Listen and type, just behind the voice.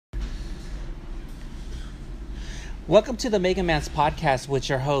Welcome to the Mega Man's podcast with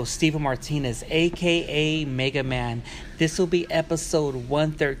your host, Steven Martinez, a.k.a. Mega Man. This will be episode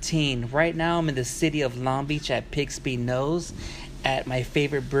 113. Right now, I'm in the city of Long Beach at Pixby Nose at my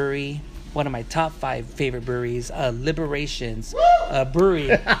favorite brewery, one of my top 5 favorite breweries, Liberations Brewery.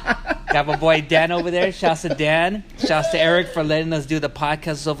 Got my boy Dan over there. Shouts to Dan. Shouts to Eric for letting us do the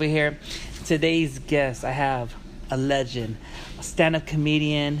podcast over here. Today's guest, I have a legend, a stand-up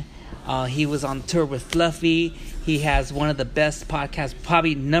comedian. He was on tour with Fluffy. He has one of the best podcasts,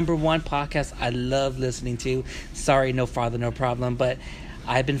 probably number one podcast I love listening to. Sorry, No Father, No Problem. But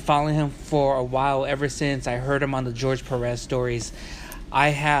I've been following him for a while, ever since I heard him on the George Perez stories.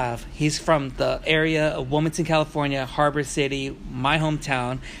 He's from the area of Wilmington, California, Harbor City, my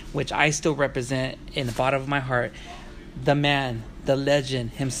hometown, which I still represent in the bottom of my heart. The man, the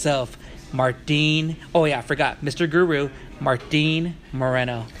legend himself, Martin. Oh yeah, I forgot. Mr. Guru, Martin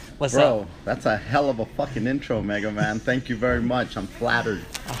Moreno. What's up? Bro, that's a hell of a fucking intro, Mega Man. Thank you very much. I'm flattered.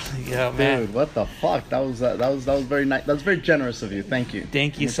 Oh, yeah, man. Dude, what the fuck? That was very nice. That was very generous of you. Thank you.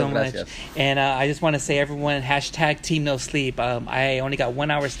 Thank you so much. And I just want to say, everyone, hashtag Team No Sleep. I only got 1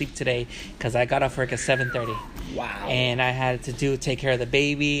 hour sleep today because I got off work at 7:30. Wow. And I had to take care of the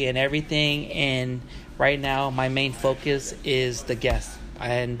baby and everything. And right now, my main focus is the guest,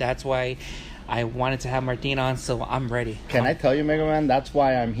 and that's why I wanted to have Martin on, so I'm ready. Can I tell you, Mega Man? That's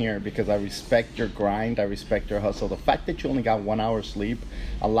why I'm here, because I respect your grind. I respect your hustle. The fact that you only got 1 hour sleep,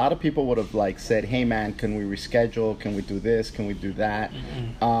 a lot of people would have said, hey man, can we reschedule? Can we do this? Can we do that?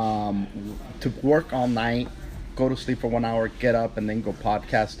 To work all night, go to sleep for 1 hour, get up, and then go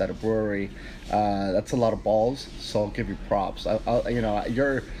podcast at a brewery. That's a lot of balls, so I'll give you props.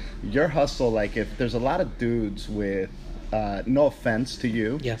 Your hustle, if there's a lot of dudes with, no offense to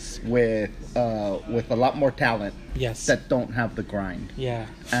you. Yes. With a lot more talent. Yes. That don't have the grind. Yeah.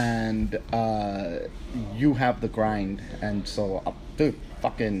 And you have the grind, and so, dude,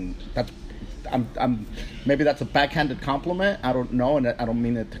 fucking, I'm maybe that's a backhanded compliment. I don't know, and I don't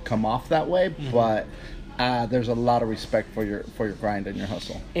mean it to come off that way, but there's a lot of respect for your grind and your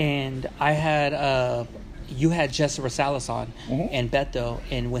hustle. And I had you had Jessica Rosales on and Beto,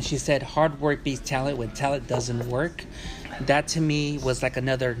 and when she said hard work beats talent when talent doesn't work, that to me was like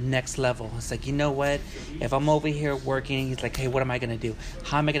another next level. It's like, you know what? If I'm over here working, he's like, hey, what am I going to do?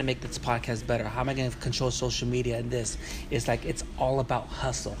 How am I going to make this podcast better? How am I going to control social media and this? It's like, it's all about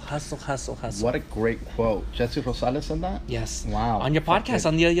hustle. Hustle, hustle, hustle. What a great quote. Jessica Rosales said that? Yes. Wow. On your podcast,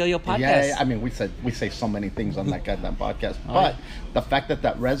 on the Yo podcast. Yeah, I mean, we say so many things on that goddamn podcast. But the fact that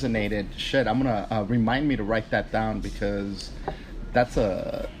resonated, shit, I'm going to remind me to write that down, because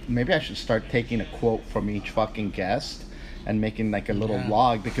maybe I should start taking a quote from each fucking guest and making a little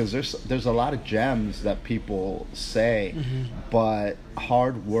vlog, because there's a lot of gems that people say, but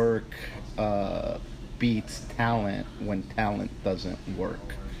hard work beats talent when talent doesn't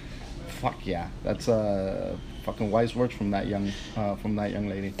work. Fuck yeah, that's fucking wise words from that young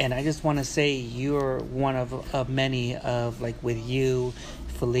lady. And I just want to say, you're one of many of, with you,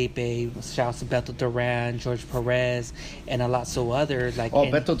 Felipe, shouts to Beto Duran, George Perez, and a lot so others.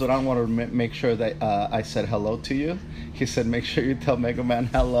 Beto Duran wanted to make sure that I said hello to you. He said, make sure you tell Mega Man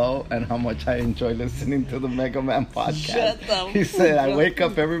hello and how much I enjoy listening to the Mega Man podcast. He said, I wake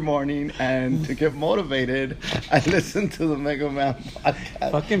up every morning, and to get motivated, I listen to the Mega Man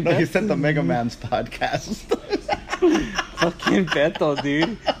podcast. He said the Mega Man's podcast. Fucking Beto,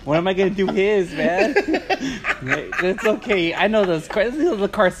 dude. When am I going to do his, man? It's okay. I know this. This is the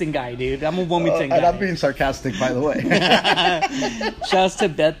Carson guy, dude. I'm a Wilmington guy. And I'm being sarcastic, by the way. Shouts to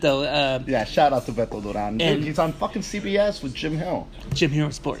Beto. Yeah, shout out to Beto Duran. Dude, he's on fucking CBS with Jim Hill. Jim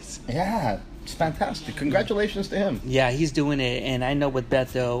Hill Sports. Yeah. It's fantastic. Congratulations to him. Yeah, he's doing it. And I know with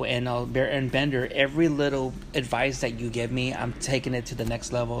Beto and Bender, every little advice that you give me, I'm taking it to the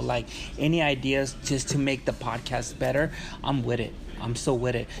next level. Any ideas just to make the podcast better, I'm with it. I'm so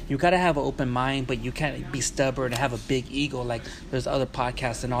with it. You got to have an open mind, but you can't be stubborn and have a big ego like there's other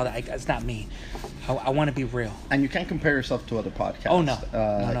podcasts and all that. It's not me. I want to be real. And you can't compare yourself to other podcasts. Oh,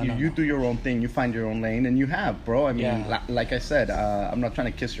 no. You do your own thing. You find your own lane, and you have, bro. I mean, like I said, I'm not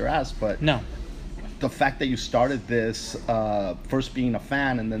trying to kiss your ass, but no. The fact that you started this, first being a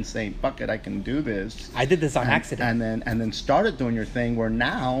fan and then saying, fuck it, I can do this. I did this on accident. And then started doing your thing, where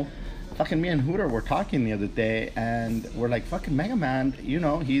now, fucking me and Hooter were talking the other day, and we're like, fucking Mega Man,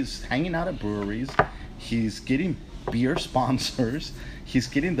 he's hanging out at breweries. He's getting beer sponsors. He's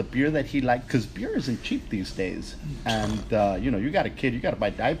getting the beer that he likes, because beer isn't cheap these days. And, you got a kid, you got to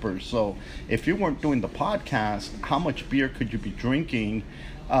buy diapers. So if you weren't doing the podcast, how much beer could you be drinking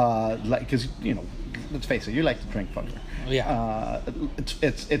like, because let's face it, you like to drink, fucker. Yeah.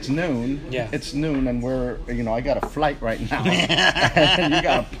 It's noon. Yeah. It's noon, and we're I got a flight right now, and you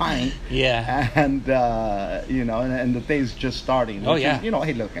got a pint. Yeah. And and the day's just starting. Oh yeah.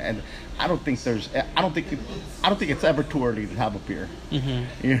 Hey, look, and I don't think it's ever too early to have a beer.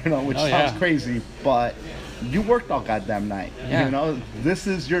 Mm-hmm. Which sounds crazy, but you worked all goddamn night. Yeah. This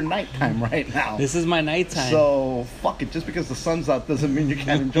is your nighttime right now. This is my nighttime. So fuck it. Just because the sun's out doesn't mean you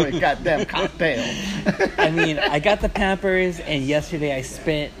can't enjoy a goddamn cocktail. I mean, I got the Pampers, and yesterday I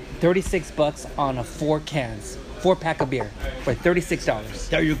spent $36 on a 4-pack of beer for $36.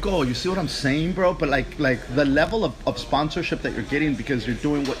 There you go. You see what I'm saying, bro? But like the level of sponsorship that you're getting because you're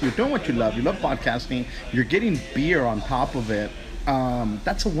doing what you love. You love podcasting. You're getting beer on top of it.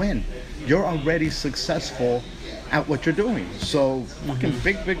 That's a win. You're already successful at what you're doing. So fucking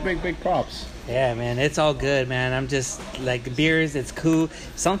big props. Yeah, man, it's all good, man. I'm just like the beers. It's cool.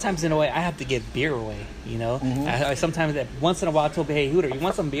 Sometimes in a way, I have to give beer away. I sometimes once in a while, I told me, hey, Hooter, you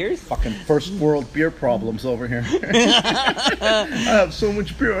want some beers? Fucking first world beer problems over here. I have so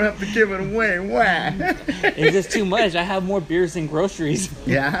much beer, I have to give it away. Why? It's just too much. I have more beers than groceries.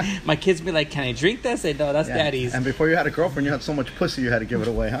 Yeah. My kids be like, can I drink that? I say, no, that's daddy's. And before you had a girlfriend, you had so much pussy, you had to give it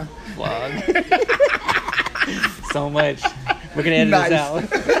away, huh? Well, so much. We're gonna edit this out.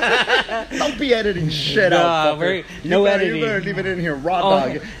 Don't be editing shit out. No editing. You better leave it in here, raw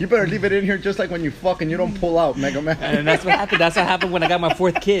dog. You better leave it in here just like when you fuck and you don't pull out, Mega Man. And that's what happened. That's what happened when I got my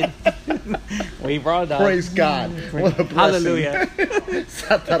 4th kid. We raw dog. Praise God. What a blessing. Hallelujah.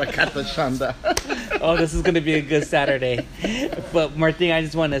 Satarakata Shanda. Oh, this is gonna be a good Saturday. But Martin, I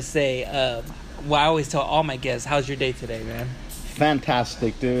just want to say, I always tell all my guests, how's your day today, man?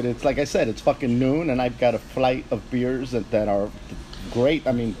 Fantastic, dude. It's like I said, it's fucking noon, and I've got a flight of beers that are great.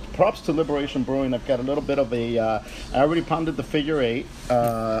 I mean, props to Liberation Brewing. I've got a little bit of I already pounded the figure 8.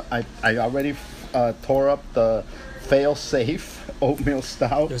 I already tore up the fail safe oatmeal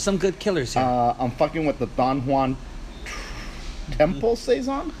stout. There's some good killers here. I'm fucking with the Don Juan Temple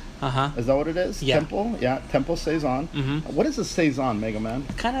Saison. Is that what it is? Yeah. Temple Saison. Mm-hmm. What is a Saison, Mega Man?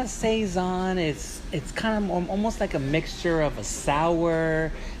 Kind of Saison. It's kind of almost like a mixture of a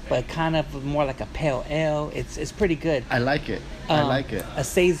sour, but kind of more like a pale ale. It's pretty good. I like it. A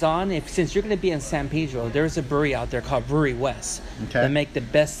Saison. Since you're going to be in San Pedro, there's a brewery out there called Brewery West. Okay. They make the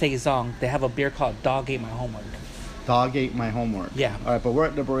best Saison. They have a beer called Dog Ate My Homework. Dog ate my homework. Yeah. All right, but we're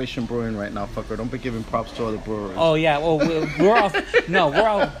at Liberation Brewing right now, fucker. Don't be giving props to other brewers. Oh yeah. Well, we're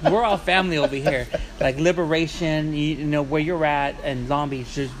all family over here. Like Liberation, where you're at, and Long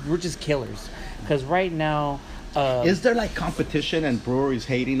Beach. We're just killers. Because right now, is there like competition and breweries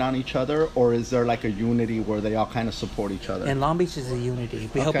hating on each other, or is there like a unity where they all kind of support each other? In Long Beach is a unity.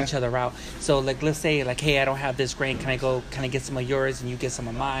 We help each other out. So like, let's say like, hey, I don't have this grain. Can I get some of yours and you get some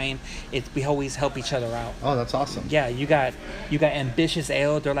of mine? We always help each other out. Oh, that's awesome. Yeah, you got Ambitious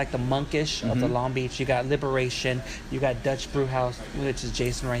Ale. They're like the monkish of the Long Beach. You got Liberation. You got Dutch Brew House, which is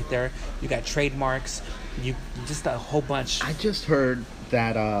Jason right there. You got Trademarks. You just a whole bunch. I just heard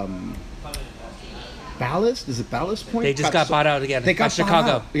that Ballast? Is it Ballast Point? They just got bought out again. They got Chicago.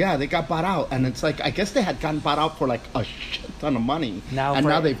 Bought out. Yeah, they got bought out, and it's like I guess they had gotten bought out for like a shit ton of money.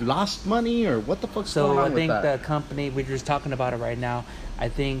 Now they've lost money, or what the fuck's going on with that? So I think the company we're just talking about it right now. I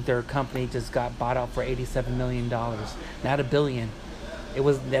think their company just got bought out for $87 million, not $1 billion. It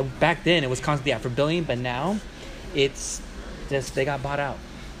was back then. It was constantly after $1 billion, but now it's just they got bought out.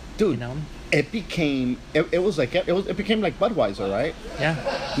 Dude, it became like Budweiser, right?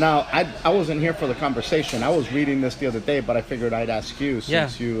 Yeah. Now I wasn't here for the conversation. I was reading this the other day, but I figured I'd ask you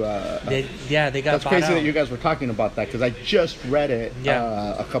since you. They got. That's crazy that you guys were talking about that because I just read it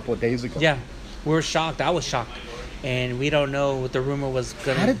a couple of days ago. Yeah, we were shocked. I was shocked, and we don't know what the rumor was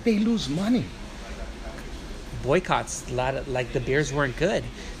gonna. How did they lose money? Boycotts. Like the beers weren't good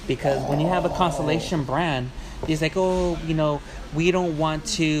because when you have a Constellation brand, it's like, we don't want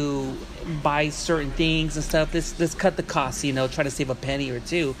to buy certain things and stuff. Let's cut the costs, try to save a penny or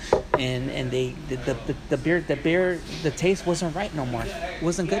two. And the beer, the taste wasn't right no more. It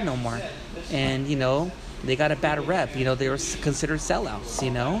wasn't good no more. And, they got a bad rep. They were considered sellouts,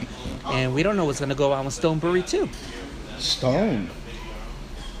 And we don't know what's going to go on with Stone Brewery too. Stone?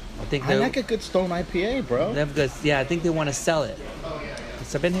 I like a good Stone IPA, bro. They have good, I think they want to sell it.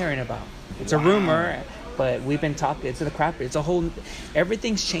 So I've been hearing about. It's a rumor. But we've been talking. It's a crap. It's a whole.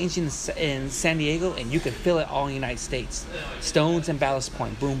 Everything's changing in San Diego, and you can feel it all in the United States. Stones and Ballast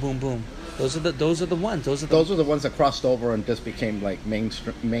Point, boom, boom, boom. Those are the ones. Those are the ones that crossed over and just became like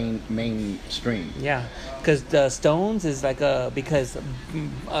mainstream. Yeah, because the Stones is like because you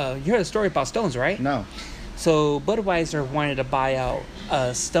heard a story about Stones, right? No. So Budweiser wanted to buy out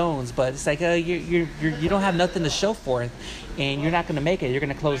Stones, but it's like you don't have nothing to show for it, and you're not going to make it. You're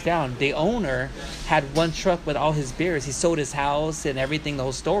going to close down. The owner had one truck with all his beers. He sold his house and everything, the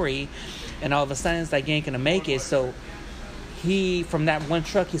whole story, and all of a sudden it's like you ain't going to make it. So from that one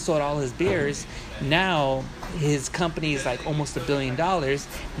truck, he sold all his beers. Now his company is like almost $1 billion.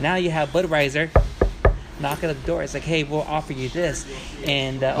 Now you have Budweiser knock at the door. It's like, hey, we'll offer you this.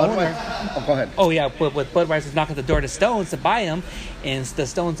 And the owner... Oh, go ahead. Oh, yeah. With Budweiser's knocking at the door to Stones to buy him. And the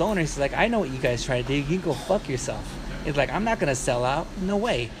Stones owner is like, I know what you guys try to do. You can go fuck yourself. It's like, I'm not going to sell out. No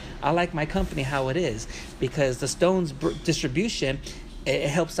way. I like my company how it is. Because the Stones distribution, it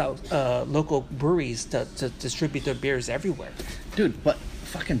helps out local breweries to distribute their beers everywhere. Dude, but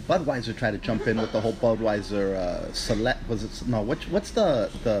fucking Budweiser tried to jump in with the whole Budweiser Select. Was it no? What's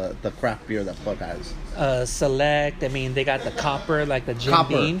the craft beer that Bud has? Select. I mean, they got the Copper, like the Jim Copper.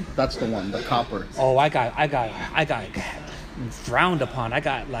 Beam. That's the one. The Copper. Oh, I got frowned upon. I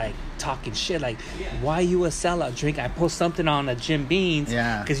got like talking shit. Like, why you a sellout drink? I post something on a Jim Beans.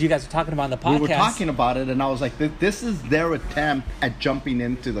 Yeah. Because you guys were talking about on the podcast. We were talking about it, and I was like, this is their attempt at jumping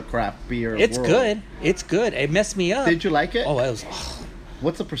into the craft beer It's world. good. It's good. It messed me up. Did you like it? Oh, it was...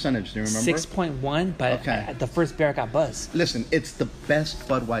 What's the percentage? Do you remember? 6.1, but at the first beer I got buzzed. Listen, it's the best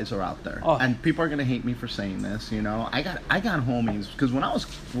Budweiser out there. Oh. And people are going to hate me for saying this, you know. I got homies, because when I was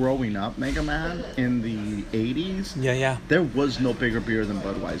growing up, Mega Man, in the 80s, Yeah. there was no bigger beer than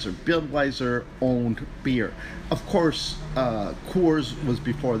Budweiser. Budweiser owned beer. Of course, Coors was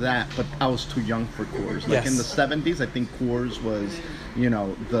before that, but I was too young for Coors. Like in the 70s, I think Coors was, you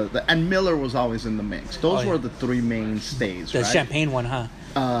know, and Miller was always in the mix. Those were the three mainstays, The right? champagne one, huh?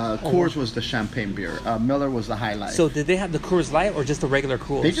 Coors was the champagne beer. Miller was the highlight. So did they have the Coors Light or just the regular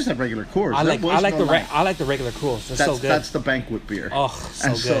Coors? They just have regular Coors. I like the regular Coors. That's so good. That's the banquet beer. Oh,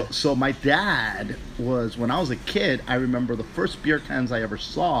 so good. So my dad was, when I was a kid, I remember the first beer cans I ever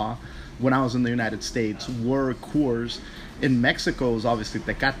saw when I was in the United States were Coors. In Mexico, it was obviously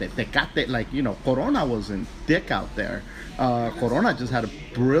Tecate. Tecate, like, you know, Corona wasn't dick out there. Corona just had a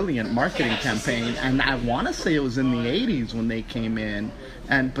brilliant marketing campaign, and I want to say it was in the 80s when they came in.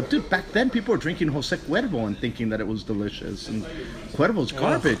 But dude, back then people were drinking Jose Cuervo and thinking that it was delicious. And Cuervo's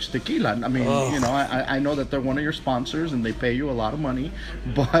garbage, tequila. I mean, you know, I know that they're one of your sponsors and they pay you a lot of money,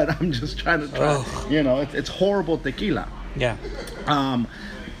 but I'm just trying to try. You know, it's horrible tequila. Yeah.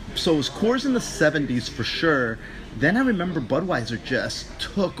 So it was Coors in the 70s for sure. Then I remember Budweiser just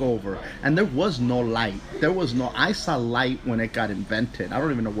took over, and there was no light. I saw light when it got invented. I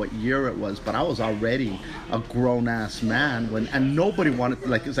don't even know what year it was, but I was already a grown-ass man and nobody wanted to,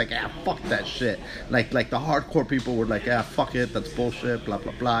 like, it's like, fuck that shit. Like the hardcore people were like, fuck it, that's bullshit, blah,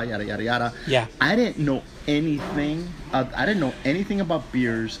 blah, blah, yada, yada, yada. Yeah. I didn't know anything about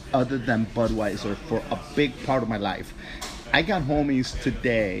beers other than Budweiser for a big part of my life. I got homies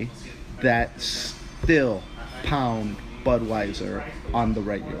today that still pound Budweiser on the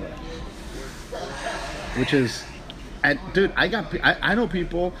regular, which is, and dude, I know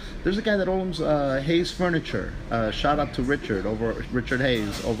people. There's a guy that owns Hayes Furniture. Shout out to Richard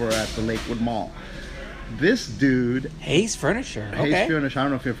Hayes over at the Lakewood Mall. This dude, Hayes Furniture. Okay. Hayes Furniture. I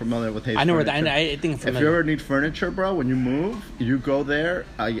don't know if you're familiar with Hayes. I know Furniture. I think I'm familiar. If you ever need furniture, bro, when you move, you go there.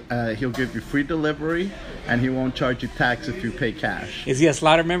 He'll give you free delivery, and he won't charge you tax if you pay cash. Is he a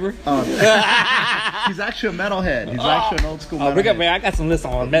Slaughter member? He's actually a metalhead. He's actually an old school metalhead. I got some lists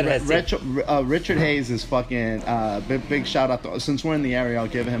on metalheads. Richard Hayes is fucking big shout out. Since we're in the area, I'll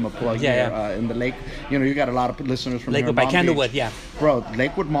give him a plug here. In the Lake, you know, you got a lot of listeners from Lakewood by Candlewood, yeah. Bro,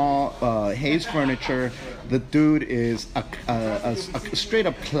 Lakewood Mall, Hayes Furniture. The dude is a straight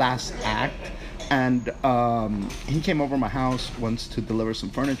up class act. And he came over my house once to deliver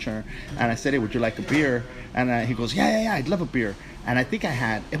some furniture, and I said, "Hey, would you like a beer?" And he goes, "Yeah, I'd love a beer." And I think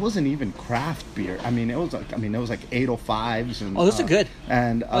it wasn't even craft beer. I mean, it was like 805s. And, those are good.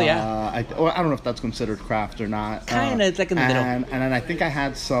 And I don't know if that's considered craft or not. Kind of, it's like in the middle. And then I think I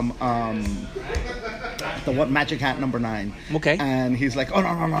had some the Magic Hat number 9. Okay. And he's like, "Oh no,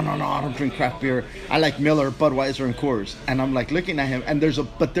 I don't drink craft beer. I like Miller, Budweiser, and Coors." And I'm like looking at him, and there's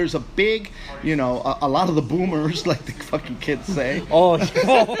a big, you know, a lot of the boomers, like the fucking kids say.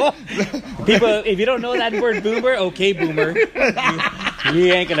 People, if you don't know that word boomer, okay, boomer.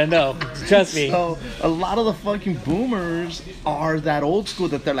 You ain't gonna know. Trust me. So a lot of the fucking boomers are that old school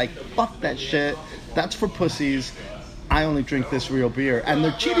that they're like, fuck that shit. That's for pussies. I only drink this real beer. And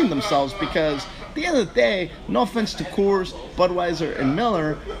they're cheating themselves because at the end of the day, no offense to Coors, Budweiser, and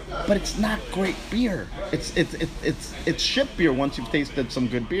Miller, but it's not great beer. It's shit beer once you've tasted some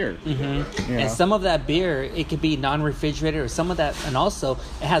good beer. Mm-hmm. And some of that beer, it could be non-refrigerated, or some of that, and also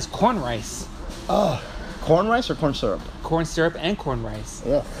it has corn rice. Corn rice or corn syrup? Corn syrup and corn rice.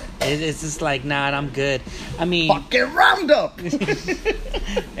 Ugh. It's just like, nah, I'm good. I mean, Fucking Roundup.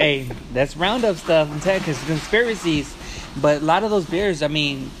 hey, that's Roundup stuff. I'm telling you, because conspiracies. But a lot of those beers, I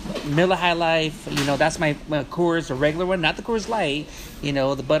mean, Miller High Life, that's my Coors, the regular one, not the Coors Light. The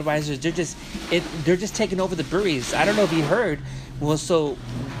Budweisers, they're just taking over the breweries. I don't know if you heard. Well, so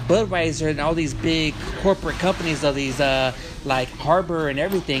Budweiser and all these big corporate companies, all these like Harbor and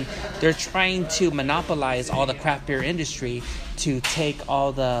everything, they're trying to monopolize all the craft beer industry to take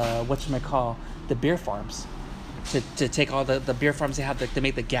all the the beer farms. To take all the beer farms they have to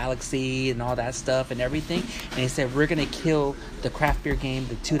make the Galaxy and all that stuff and everything, and they said we're gonna kill the craft beer game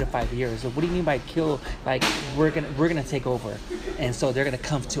in 2 to 5 years. So what do you mean by kill? Like we're gonna take over, and so they're gonna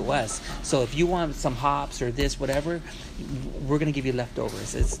come to us. So if you want some hops or this whatever, we're gonna give you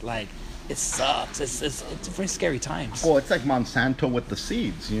leftovers. It's like it sucks. It's very scary times. Well, it's like Monsanto with the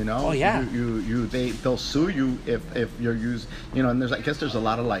seeds, Oh yeah. They'll sue you if you're using, and I guess there's a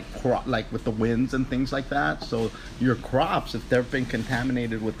lot of like with the winds and things like that. So your crops, if they've been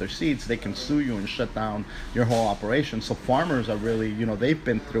contaminated with their seeds, they can sue you and shut down your whole operation. So farmers are really, they've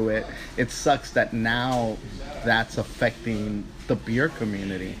been through it. It sucks that now that's affecting the beer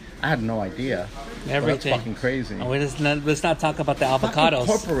community. I had no idea. Everything. Well, that's fucking crazy. Oh, let's not talk about the avocados.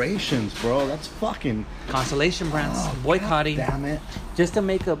 Fucking corporations, bro. That's fucking Constellation Brands boycotting. God damn it! Just to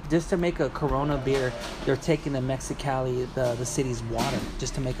make a Corona beer, they're taking the Mexicali, the city's water,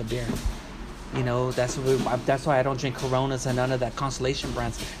 just to make a beer. That's why I don't drink Coronas and none of that Constellation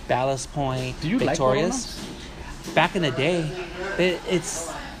Brands. Ballast Point, Do you Victoria's. like Coronas? Back in the day,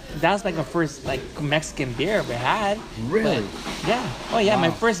 that was like my first Mexican beer I ever had. Really? But, yeah. Oh yeah. Wow.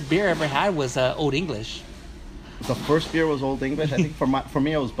 My first beer I ever had was Old English. The first beer was Old English. I think for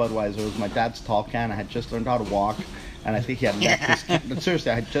me it was Budweiser. It was my dad's tall can. I had just learned how to walk, and I think he had left his.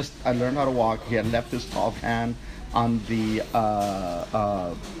 Seriously, I learned how to walk. He had left his tall can on the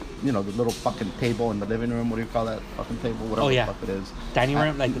the little fucking table in the living room. What do you call that fucking table? Whatever the fuck it is. Dining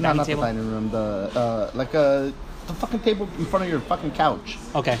room, like the dining table. Not the dining room. The fucking table in front of your fucking couch.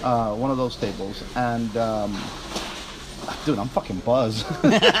 Okay. One of those tables. And, dude, I'm fucking buzzed.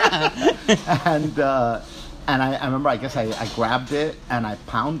 And I remember, I guess I grabbed it and I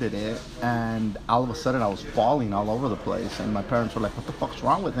pounded it. And all of a sudden I was falling all over the place. And my parents were like, what the fuck's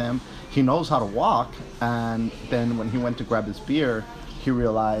wrong with him? He knows how to walk. And then when he went to grab his beer, he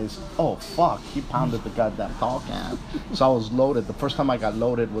realized, oh fuck, he pounded the goddamn tall can. So I was loaded. The first time I got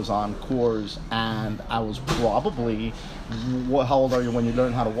loaded was on Coors, and I was probably, how old are you when you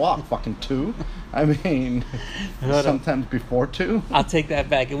learn how to walk? Fucking 2? I mean, sometimes before 2. I'll take that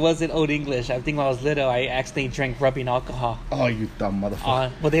back. It wasn't Old English. I think when I was little, I accidentally drank rubbing alcohol. Oh, you dumb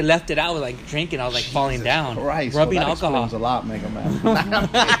motherfucker. Well, they left it out with drinking. I was falling down. Christ. Rubbing that alcohol. Explains a lot, Mega Man.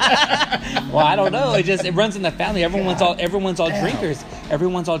 Well, I don't know. It runs in the family. Everyone's all drinkers.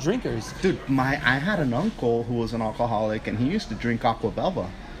 Everyone's all drinkers. Dude, I had an uncle who was an alcoholic, and he used to drink Aqua Velva.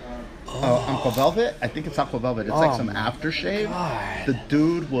 Aqua Velvet? I think it's Aqua Velvet. It's like some aftershave. God. The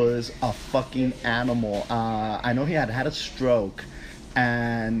dude was a fucking animal. I know he had a stroke,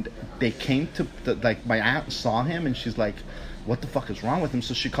 and they came to my aunt saw him, and she's like, what the fuck is wrong with him?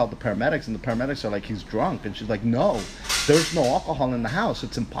 So she called the paramedics, and the paramedics are like, he's drunk. And she's like, no, there's no alcohol in the house.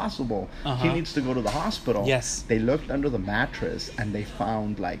 It's impossible. He needs to go to the hospital. Yes. They looked under the mattress, and they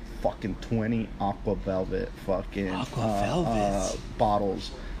found like fucking 20 Aqua Velvet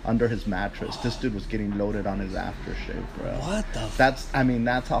bottles under his mattress. This dude was getting loaded on his aftershave, bro. What the? That's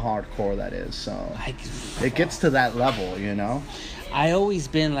how hardcore that is. So it gets to that level, I always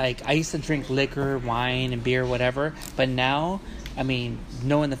been I used to drink liquor, wine, and beer, whatever. But now, I mean,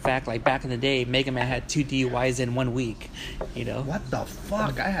 knowing the fact, back in the day, Mega Man had 2 DUIs in 1 week. What the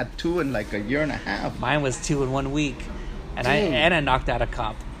fuck? I had 2 in a year and a half. Mine was 2 in 1 week, and I knocked out a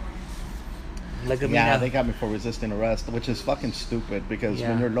cop. Look at me now. Yeah, they got me for resisting arrest, which is fucking stupid because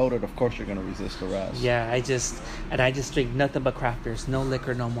when you're loaded, of course you're gonna resist arrest. Yeah, I just drink nothing but craft beers, no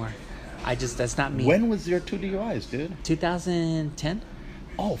liquor, no more. That's not me. When was your 2 DUIs, dude? 2010.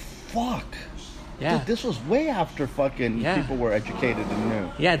 Oh fuck. Yeah. Dude, this was way after fucking people were educated and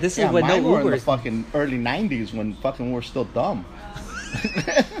knew. Yeah, this is when no mine were Ubers. in the fucking early 90s when fucking we were still dumb.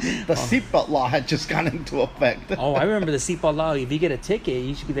 The seatbelt law had just gone into effect. Oh, I remember the seatbelt law. If you get a ticket,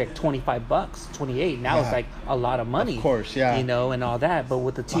 you should be $25, 28. Now it's a lot of money. Of course, yeah. And all that. But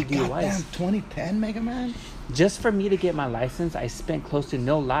with the 2 DUIs. Goddamn, 2010, Mega Man? Just for me to get my license, I spent close to,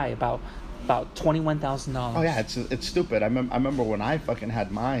 no lie, about $21,000. Oh, yeah, it's stupid. I remember when I fucking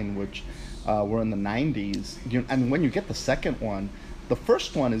had mine, which were in the 90s. And when you get the second one, the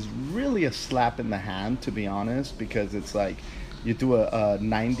first one is really a slap in the hand, to be honest, because it's You do a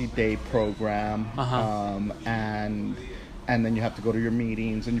 90-day program, and then you have to go to your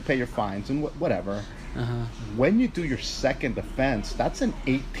meetings and you pay your fines and whatever. When you do your second offense, that's an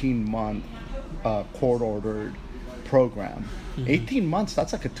 18-month court-ordered program. 18 months,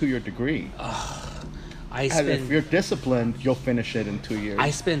 that's like a 2-year degree. If you're disciplined, you'll finish it in 2 years. I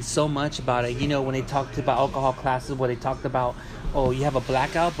spend so much about it. You know, when they talked about alcohol classes, where they talked about, oh, you have a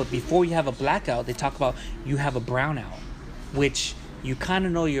blackout, but before you have a blackout, they talk about you have a brownout, which you kind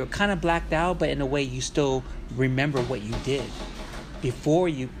of know you're kind of blacked out, but in a way you still remember what you did before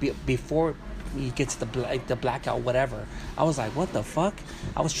you get to the blackout, whatever. I was like, what the fuck?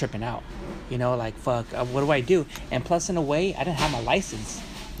 I was tripping out. You know, like, fuck, what do I do? And plus, in a way, I didn't have my license.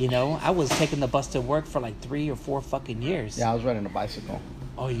 You know, I was taking the bus to work for like 3 or 4 fucking years. Yeah, I was riding a bicycle.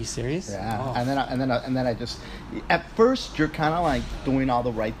 Oh, are you serious? Yeah, oh. and then I just, at first you're kind of like doing all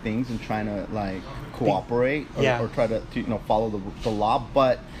the right things and trying to like cooperate or try to follow the law,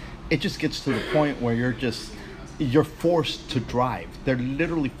 but it just gets to the point where you're forced to drive. They're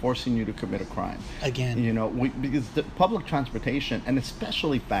literally forcing you to commit a crime. Again. You know, because the public transportation, and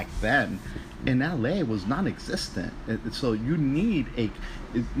especially back then, in LA was non-existent. So you need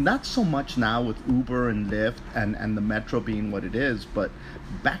not so much now with Uber and Lyft and the metro being what it is, but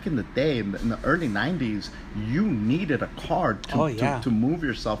back in the day, in the early 90s, you needed a car to move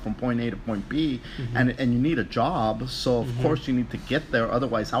yourself from point A to point B, and you need a job. So of course you need to get there.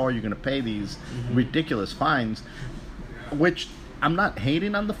 Otherwise, how are you going to pay these ridiculous fines? Which I'm not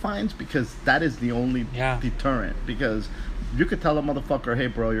hating on the fines, because that is the only deterrent. Because you could tell a motherfucker, hey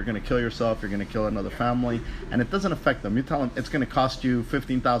bro, you're going to kill yourself, you're going to kill another family, and it doesn't affect them. You tell them it's going to cost you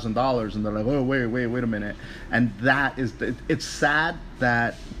 $15,000, and they're like, oh, wait a minute. And that is, it's sad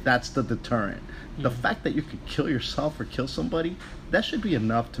that that's the deterrent. The fact that you could kill yourself or kill somebody, that should be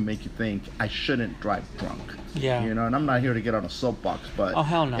enough to make you think, I shouldn't drive drunk. Yeah. You know, and I'm not here to get on a soapbox, but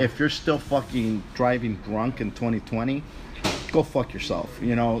hell no. If you're still fucking driving drunk in 2020, go fuck yourself.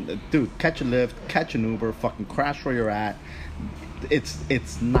 You know, dude, catch a Lyft, catch an Uber, fucking crash where you're at.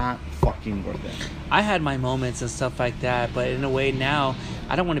 It's not fucking worth it. I had my moments and stuff like that, but in a way now,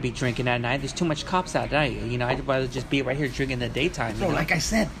 I don't want to be drinking at night. There's too much cops at night. You know, I'd rather just be right here drinking in the daytime. Bro, like I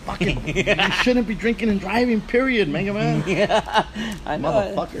said, fucking, you shouldn't be drinking and driving, period, Mega Man. Yeah, I know.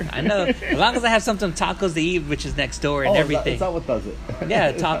 Motherfucker. I know. As long as I have something tacos to eat, which is next door and everything. Is that what does it?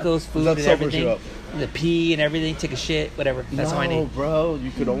 Yeah, tacos, food, and everything. The pee and everything, take a shit, whatever. That's all I need. No, bro, you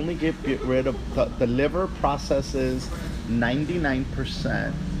could only get rid of the liver processes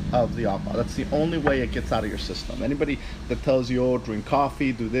 99% of the alcohol. That's the only way it gets out of your system. Anybody that tells you, oh, drink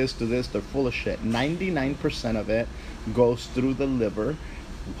coffee, do this, they're full of shit. 99% of it goes through the liver.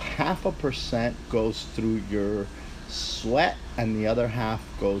 0.5% goes through your sweat, and the other half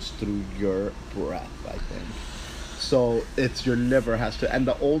goes through your breath, I think. So it's your liver has to, and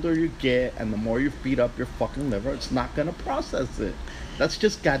the older you get and the more you feed up your fucking liver, it's not going to process it. That's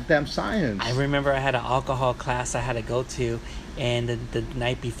just goddamn science. I remember I had an alcohol class I had to go to, and the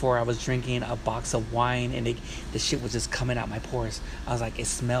night before I was drinking a box of wine, and the shit was just coming out my pores. I was like, it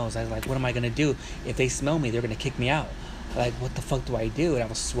smells. I was like, what am I going to do? If they smell me, they're going to kick me out. Like, what the fuck do I do? And I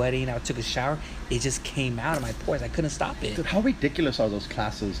was sweating. I took a shower. It just came out of my pores. I couldn't stop it. Dude, how ridiculous are those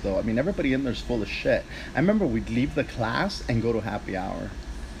classes, though? I mean, everybody in there's full of shit. I remember we'd leave the class and go to happy hour.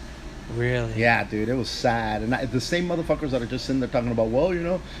 Really? Yeah, dude, it was sad. And the same motherfuckers that are just sitting there talking about, well, you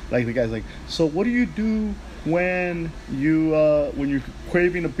know, like the guy's like, so what do you do when you're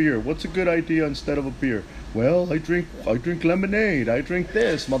craving a beer? What's a good idea instead of a beer? Well, I drink lemonade. I drink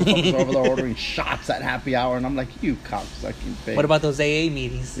this. Motherfuckers are over there ordering shots at happy hour, and I'm like, you cocksucking face. What about those AA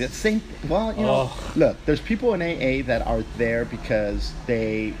meetings? The same. Well, you know, look, there's people in AA that are there because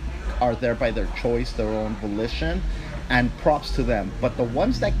they are there by their choice, their own volition, and props to them. But the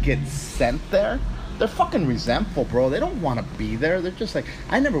ones that get sent there, they're fucking resentful, bro. They don't want to be there. They're just like,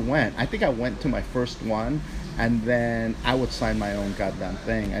 I never went. I think I went to my first one, and then I would sign my own goddamn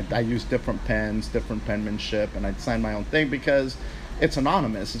thing. I used different pens, different penmanship, and I'd sign my own thing because it's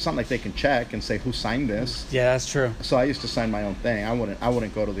anonymous. It's not like they can check and say who signed this. Yeah, that's true. So I used to sign my own thing. I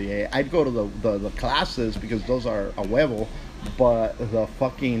wouldn't go to the AA. I'd go to the classes because those are a huevo. But the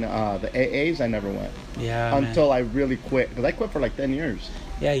fucking the AAs, I never went. Yeah. Until I really quit, because I quit for like 10 years.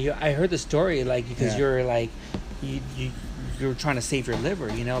 Yeah, I heard the story, like, because you're like, you're trying to save your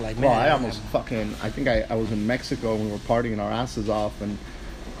liver, you know, like, man. Well, I almost fucking, I think I was in Mexico and we were partying our asses off, and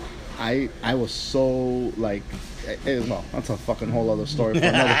I was so like, well, that's a fucking whole other story for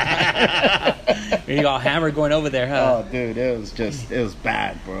another time. You all hammered going over there, huh? Oh, dude, it was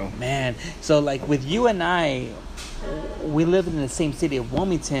bad, bro. Man, so like with you and I, we lived in the same city of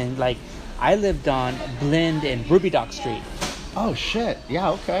Wilmington. Like, I lived on Blend and Ruby Dock Street. Oh shit!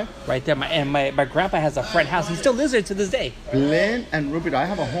 Yeah, okay. Right there. My grandpa has a front house. He still lives there to this day. Blinn and Ruby. I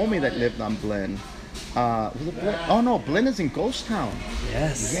have a homie that lived on Blinn. Was it Blinn? Oh no, Blinn is in Ghost Town.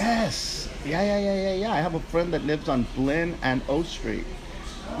 Yes. Yes. Yeah. I have a friend that lives on Blinn and O Street,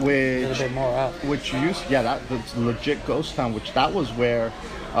 which A little bit more up. That's legit Ghost Town. Which that was where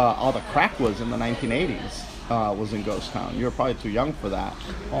all the crack was in the 1980s. Was in Ghost Town. You were probably too young for that.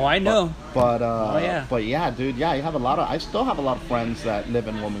 Oh, I know. But yeah, dude. Yeah, you have I still have a lot of friends that live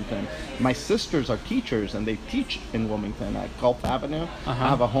in Wilmington. My sisters are teachers, and they teach in Wilmington at Gulf Avenue. I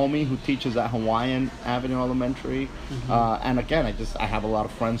have a homie who teaches at Hawaiian Avenue Elementary. And again, I have a lot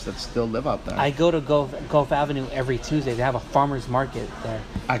of friends that still live out there. I go to Gulf Avenue every Tuesday. They have a farmer's market there.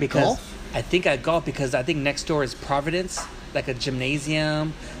 At Gulf? I think at Gulf because I think next door is Providence, like a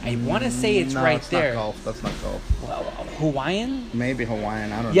gymnasium. I want to say it's right there. No, that's not Gulf. Well, Hawaiian? Maybe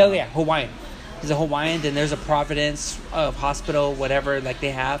Hawaiian. I don't know. Yeah, Hawaiian. There's a Hawaiian, then there's a Providence hospital, whatever, like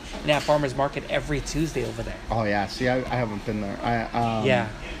they have. And they have farmer's market every Tuesday over there. Oh, yeah. See, I haven't been there. Yeah.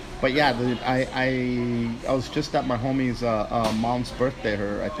 But yeah, dude, I was just at my homie's mom's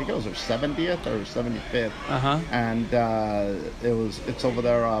birthday. I think it was her 70th or 75th. And it's over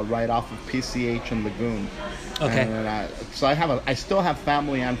there right off of PCH and Lagoon. Okay. And I still have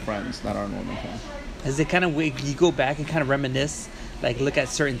family and friends that are in Wilmington. Is it kind of weird? You go back and kind of reminisce, like look at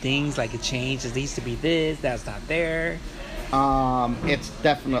certain things, like it changed. It used to be this, that's not there. It's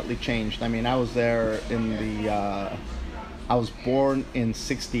definitely changed. I mean, I was there I was born in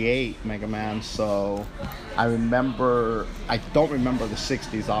 68, Mega Man, so I don't remember the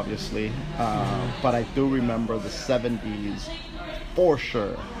 60s, obviously, but I do remember the 70s for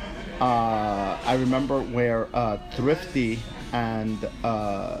sure. I remember where Thrifty and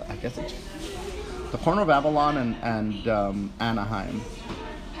I guess it's the corner of Avalon and Anaheim.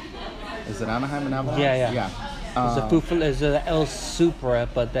 Is it Anaheim and Avalon? Yeah. There's a El Supra,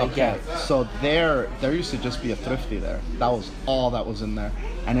 but okay. So there used to just be a Thrifty there. That was all that was in there,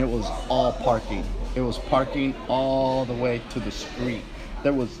 and it was all parking. It was parking all the way to the street.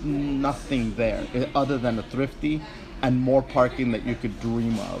 There was nothing there other than a Thrifty and more parking that you could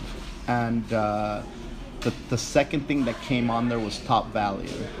dream of. And the second thing that came on there was Top Value,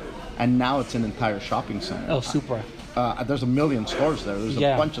 and now it's an entire shopping center. El Supra. There's a million stores there. There's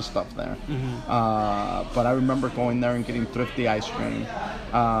a bunch of stuff there. But I remember going there and getting Thrifty ice cream.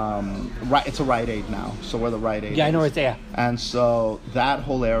 It's a Rite Aid now, so we're the Rite Aid. Yeah, I know it's there. And so that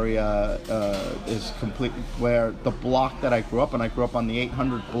whole area is completely where the block that I grew up in. I grew up on the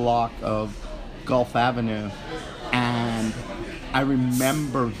 800 block of Gulf Avenue, and I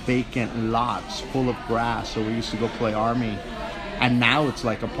remember vacant lots full of grass. So we used to go play Army, and now it's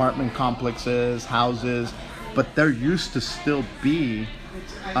like apartment complexes, houses. But there used to still be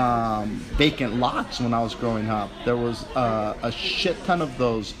vacant lots when I was growing up. There was a shit ton of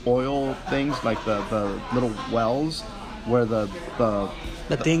those oil things, like the little wells where the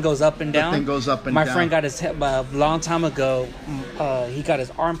thing goes up and down. The thing goes up and down. My friend got his a long time ago. He got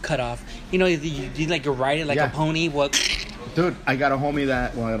his arm cut off. You know, you like you're riding like a pony. What? Dude, I got a homie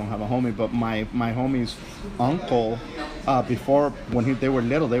that. Well, I don't have a homie, but my homie's uncle. Before, when they were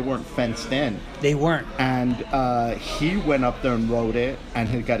little, they weren't fenced in. They weren't. And he went up there and rode it, and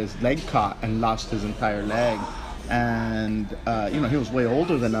he got his leg caught and lost his entire leg. And, he was way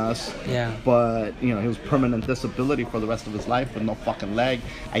older than us. Yeah. But, he was permanent disability for the rest of his life with no fucking leg.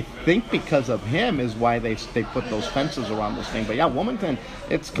 I think because of him is why they put those fences around this thing. But yeah, Wilmington,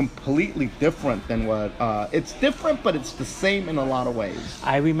 it's completely different than what... it's different, but it's the same in a lot of ways.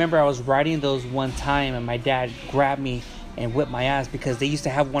 I remember I was riding those one time, and my dad grabbed me and whipped my ass because they used to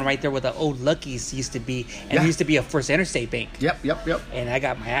have one right there where the old Lucky's used to be, and it used to be a First Interstate bank. Yep. And I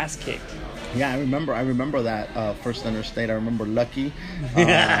got my ass kicked. Yeah, I remember that First Interstate. I remember Lucky.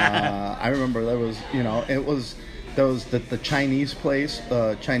 I remember there was the Chinese place.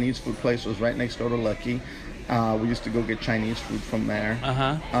 Chinese food place was right next door to Lucky. We used to go get Chinese food from there.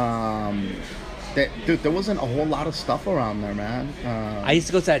 Dude, there wasn't a whole lot of stuff around there, man. I used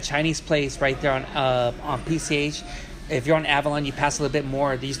to go to that Chinese place right there on PCH. If you're on Avalon, you pass a little bit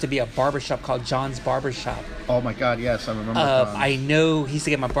more. There used to be a barbershop called John's Barbershop. Oh my God, yes, I remember. I know he used to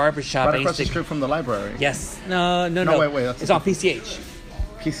get my barbershop. Right across the street from the library. Yes. No. Wait. It's on PCH.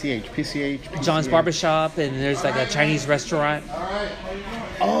 PCH. John's Barbershop, and there's like a Chinese restaurant.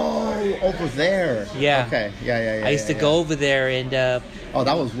 Oh, over there. Yeah. Okay. Yeah. I used to go over there, and that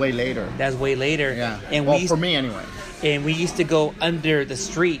was way later. That's way later. Yeah. And for me anyway. And we used to go under the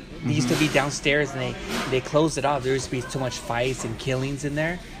street. They used to be downstairs, and they closed it off. There used to be too much fights and killings in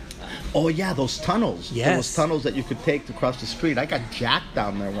there. Oh yeah, those tunnels. Yes. Those tunnels that you could take to cross the street. I got jacked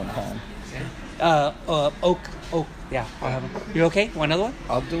down there one time. Oh, yeah. I'll have one. You okay? Want another one?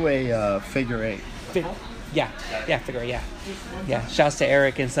 I'll do a figure 8. Yeah, figure, yeah. Yeah, shouts to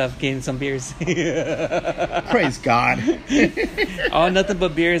Eric and stuff, getting some beers. Praise God. Oh, nothing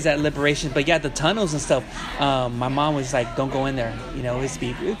but beers at Liberation. But yeah, the tunnels and stuff, my mom was like, don't go in there. You know, it was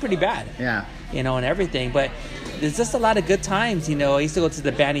pretty bad. Yeah. You know, and everything. But there's just a lot of good times, you know. I used to go to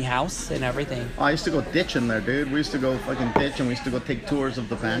the Banny house and everything. Oh, I used to go ditching there, dude. We used to go fucking ditch, and we used to go take tours of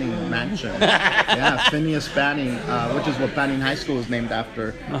the Banning mansion. Yeah, Phineas Banning, which is what Banning High School is named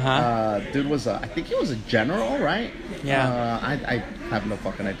after. Dude was I think he was a general, right? Yeah. I have no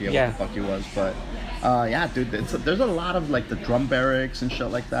fucking idea what the fuck he was, but yeah, dude, there's a lot of like the drum barracks and shit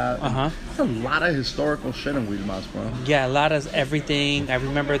like that. There's a lot of historical shit in Wilmas, bro. Yeah, a lot of everything. I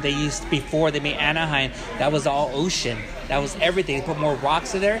remember they used, before they made Anaheim, that was all ocean. That was everything. They put more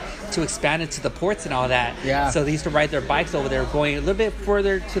rocks in there to expand it to the ports and all that. Yeah. So they used to ride their bikes over there, going a little bit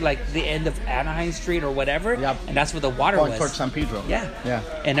further to like the end of Anaheim Street or whatever. Yep. And that's where the water Going was. towards San Pedro. Yeah. Yeah.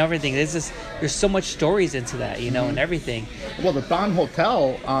 And everything. There's so much stories into that, you know, and everything. Well, the Don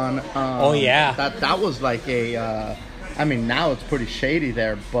Hotel on. Oh yeah. That was like a. I mean, now it's pretty shady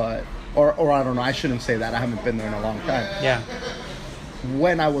there, but or I don't know. I shouldn't say that. I haven't been there in a long time. Yeah.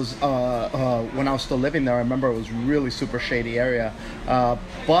 When I was still living there, I remember it was really super shady area,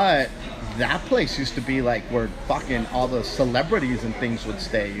 but that place used to be like where fucking all the celebrities and things would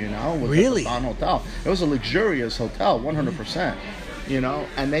stay, you know. Was really? The Don Hotel. It was a luxurious hotel, 100%. You know,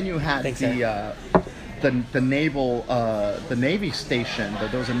 and then you had the naval, the Navy station.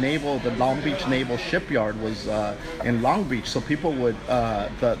 There was the Long Beach Naval Shipyard was in Long Beach, so people would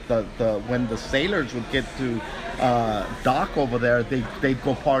when the sailors would get to dock over there, they'd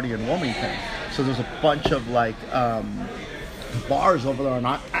go party in Wilmington. So there's a bunch of like bars over there in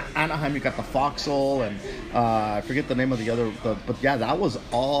Anaheim. You got the Foxhole and I forget the name of the other, but yeah, that was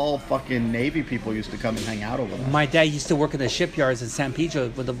all fucking Navy people used to come and hang out over there. My dad used to work in the shipyards in San Pedro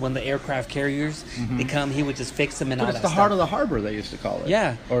when the aircraft carriers they come, he would just fix them and all that stuff. It's the heart of the harbor, they used to call it.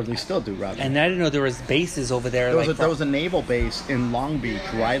 Yeah, or they still do, rather. And I didn't know there was bases over there. There was a naval base in Long Beach,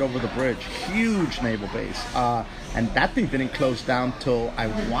 right over the bridge. Huge naval base, and that thing didn't close down till I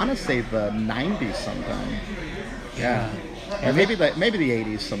want to say the 90s sometime. Yeah. And maybe the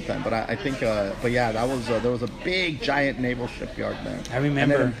 80s sometime, but I think, but yeah, that was there was a big giant naval shipyard there. I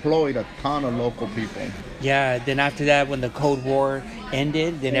remember. And it employed a ton of local people. Yeah. Then after that, when the Cold War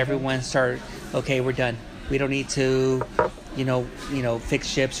ended, then everyone started. Okay, we're done. We don't need to, you know, fix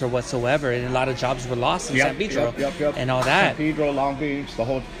ships or whatsoever. And a lot of jobs were lost in San Pedro and all that. San Pedro, Long Beach, the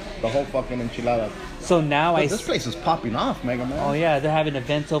whole fucking enchilada. So now this place is popping off, Mega Man. Oh yeah, they're having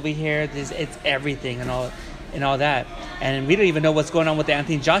events over here. It's everything and all that. And we don't even know what's going on with the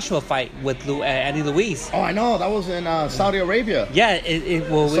Anthony Joshua fight with Andy Luis. Oh, I know. That was in Saudi Arabia. Yeah,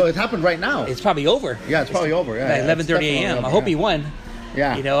 so it happened right now. It's probably over. Yeah, it's probably over. Yeah, like 11:30 a.m. Over, I hope he won.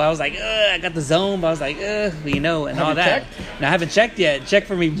 Yeah. You know, I was like, I got the zone, but I was like, you know, and have all that. Checked? No, I haven't checked yet. Check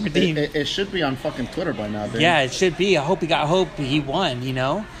for me, Martin. It should be on fucking Twitter by now, dude. Yeah, it should be. I hope he won, you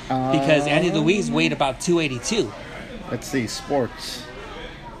know? Because Andy Luis weighed about 282. Let's see, sports.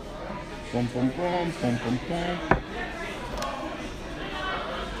 Boom, boom, boom, boom, boom, boom.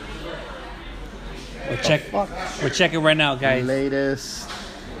 We're checking right now, guys. Latest.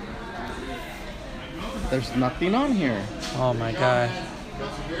 There's nothing on here. Oh my god.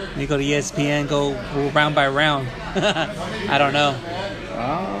 You go to ESPN, go round by round. I don't know.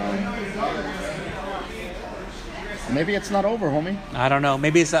 Maybe it's not over, homie. I don't know.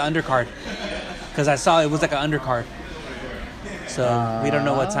 Maybe it's an undercard. Because I saw it was like an undercard. So we don't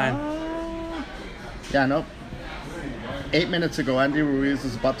know what time. Yeah, nope. 8 minutes ago, Andy Ruiz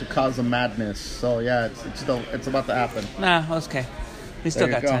is about to cause a madness. So yeah, it's about to happen. Nah, okay. We still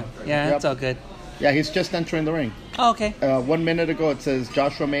got time. Yeah, It's all good. Yeah, he's just entering the ring. Oh, okay. 1 minute ago, it says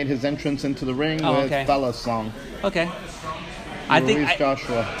Joshua made his entrance into the ring with Fella's song. Okay.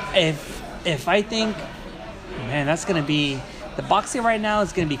 Joshua. If I think, man, that's gonna be the boxing right now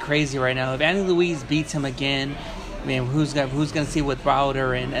is gonna be crazy right now. If Andy Luis beats him again, man, who's gonna see with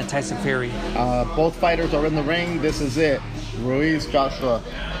Wilder and Tyson Fury? Both fighters are in the ring. This is it. Ruiz, Joshua.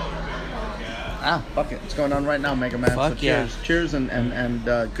 Fuck it. It's going on right now, Mega Man. Fuck so cheers. Yeah. Cheers and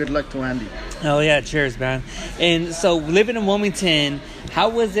good luck to Andy. Oh yeah, cheers, man. And so living in Wilmington, how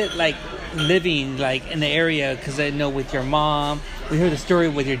was it like living like in the area? Because I know with your mom, we heard the story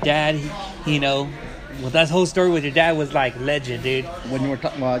with your dad. Well, that whole story with your dad was like legend, dude. When you were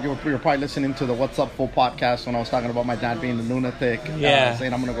you were probably listening to the What's Up Full podcast when I was talking about my dad being a lunatic,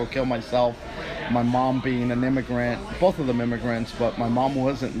 saying I'm gonna go kill myself. My mom being an immigrant, both of them immigrants, but my mom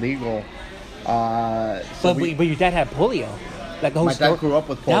wasn't legal. But your dad had polio. Like the whole My story. dad grew up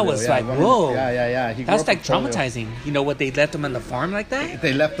with polio. That was yeah, like, when whoa. Yeah. He grew That's up like with polio. traumatizing. You know what, they left him on the farm like that?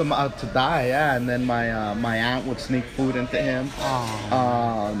 They left him out to die, yeah. And then my aunt would sneak food into him.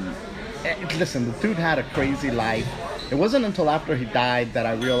 Listen, the dude had a crazy life. It wasn't until after he died that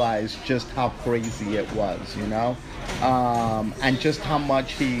I realized just how crazy it was, you know? And just how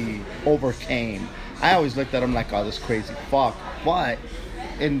much he overcame. I always looked at him like, oh, this crazy fuck. But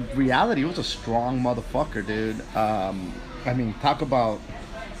in reality, he was a strong motherfucker, dude. I mean, talk about...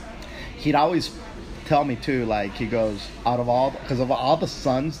 He'd always tell me, too, like, he goes, because of all the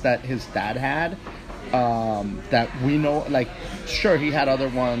sons that his dad had, that we know, like, sure, he had other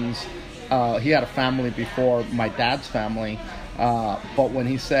ones. He had a family before my dad's family, but when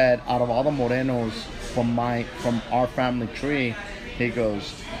he said out of all the Morenos from our family tree, he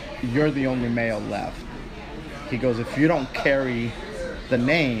goes, you're the only male left. He goes, if you don't carry the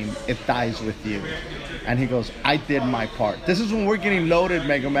name, it dies with you. And he goes, I did my part. This is when we're getting loaded,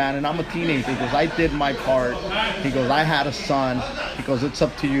 Mega Man, and I'm a teenager. He goes, I did my part. He goes, I had a son. He goes, it's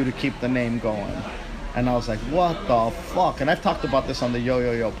up to you to keep the name going. And I was like, what the fuck? And I've talked about this on the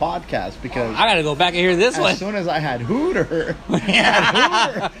Yo podcast because... I gotta go back and hear this one. As soon as I had Hooter,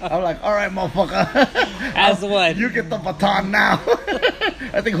 I'm like, all right, motherfucker. As what? You get the baton now.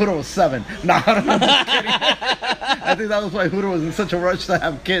 I think Hooter was 7. No, I'm just kidding. I think that was why Hooter was in such a rush to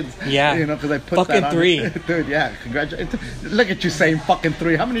have kids. Yeah. You know, because I put fucking that on 3. Dude, yeah, congratulations. Look at you saying fucking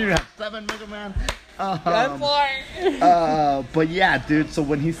 3. How many do you have? 7, Mega Man? But yeah, dude, so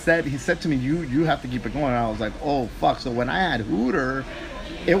when he said to me, you have to keep it going, and I was like, oh fuck. So when I had Hooter,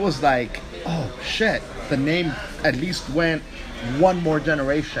 it was like, oh shit, the name at least went one more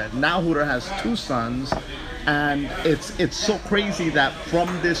generation. Now Hooter has 2 sons, and it's so crazy that from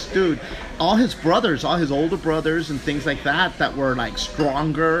this dude, all his older brothers and things like that were like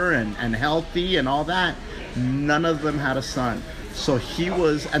stronger and healthy and all that, none of them had a son. So he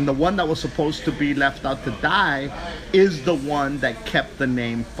was, and the one that was supposed to be left out to die is the one that kept the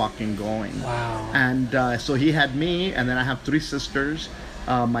name fucking going. Wow. And so he had me, and then I have 3 sisters.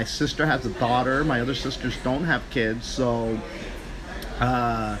 My sister has a daughter. My other sisters don't have kids. So,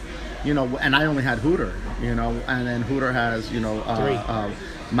 you know, and I only had Hooter, you know, and then Hooter has, 3.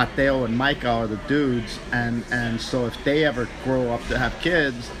 Mateo and Micah are the dudes. And so if they ever grow up to have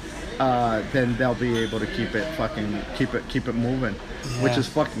kids, then they'll be able to keep it moving, which is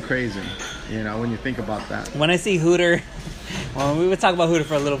fucking crazy, you know, when you think about that. When I see Hooter, well, we would talk about Hooter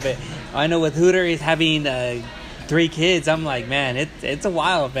for a little bit. I know with Hooter, he's having 3 kids. I'm like, man, it's a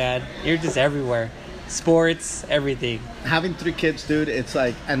wild, man. You're just everywhere. Sports, everything. Having 3 kids, dude, it's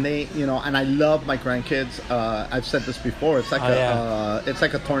like, and they, you know, and I love my grandkids. I've said this before. It's like it's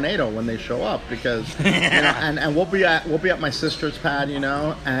like a tornado when they show up, because, you know, and we'll be at my sister's pad, you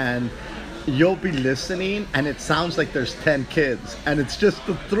know, and you'll be listening, and it sounds like there's 10 kids, and it's just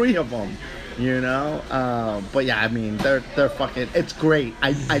the 3 of them, you know. But yeah, I mean, they're fucking. It's great.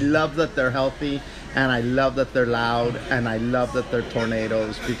 I love that they're healthy, and I love that they're loud, and I love that they're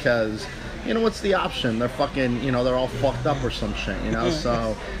tornadoes, because, you know, what's the option? They're fucking, you know, they're all fucked up or some shit, you know?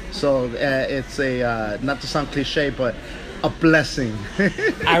 So it's a, not to sound cliche, but a blessing.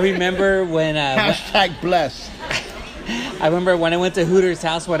 I remember when... Hashtag blessed. I remember when I went to Hooter's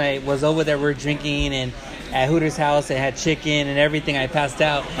house, when I was over there, we were drinking, and at Hooter's house, I had chicken and everything. I passed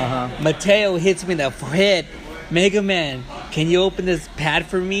out. Mateo hits me in the head. Mega Man, can you open this pad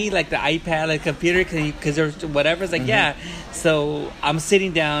for me, like the iPad, like computer, because there's whatever. It's like, yeah. So I'm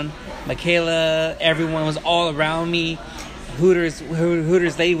sitting down. Michaela, everyone was all around me. Hooters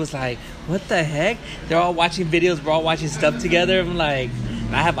lady was like, what the heck? They're all watching videos. We're all watching stuff together. I'm like,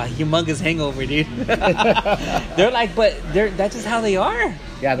 I have a humongous hangover, dude. They're like, but that's just how they are.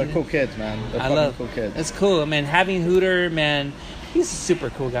 Yeah, they're cool kids, man. They're cool kids. It's cool, man. Having Hooter, man, he's a super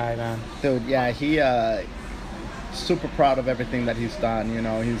cool guy, man. Dude, yeah, he super proud of everything that he's done. You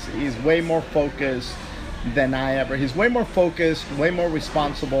know, he's way more focused than I ever. He's way more focused, way more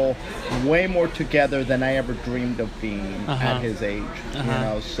responsible, way more together than I ever dreamed of being at his age. You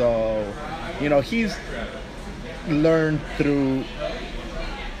know, so, you know, he's learned through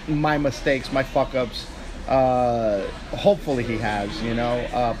my mistakes, my fuck ups. Hopefully he has, you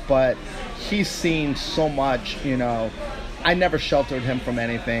know, but he's seen so much, you know. I never sheltered him from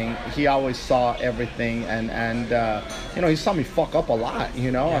anything. He always saw everything, and you know, he saw me fuck up a lot,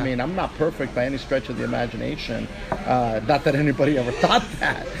 you know. I mean, I'm not perfect by any stretch of the imagination. Not that anybody ever thought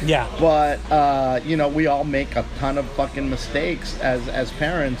that. Yeah. But you know, we all make a ton of fucking mistakes as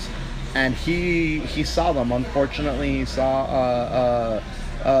parents, and he saw them. Unfortunately, he saw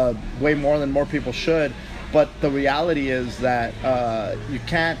way more than more people should. But the reality is that you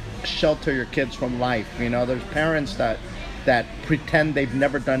can't shelter your kids from life. You know, there's parents that that pretend they've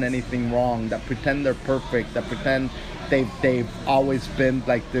never done anything wrong, that pretend they're perfect, that pretend they've always been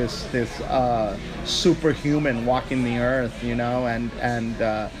like this superhuman walking the earth, you know, and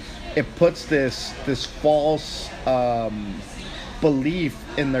it puts this false belief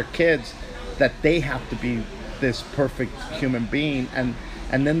in their kids that they have to be this perfect human being, and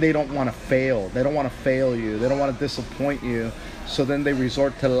then they don't want to fail. They don't want to fail you. They don't want to disappoint you. So then they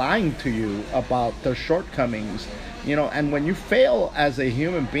resort to lying to you about their shortcomings, you know. And when you fail as a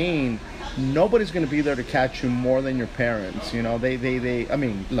human being, nobody's going to be there to catch you more than your parents, you know. They I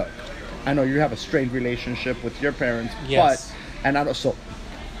mean, look, I know you have a strained relationship with your parents, yes. but, and I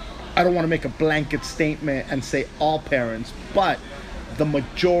don't want to make a blanket statement and say all parents, but the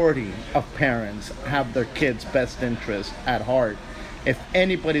majority of parents have their kids' best interest at heart. If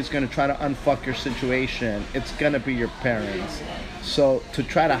anybody's going to try to unfuck your situation, it's going to be your parents. So to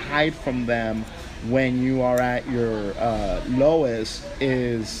try to hide from them when you are at your lowest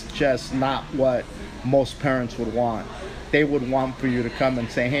is just not what most parents would want. They would want for you to come and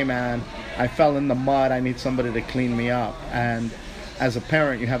say, hey man, I fell in the mud, I need somebody to clean me up. And as a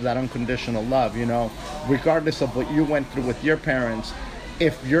parent, you have that unconditional love, you know, regardless of what you went through with your parents.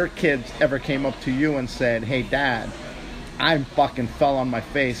 If your kids ever came up to you and said, hey dad, I fucking fell on my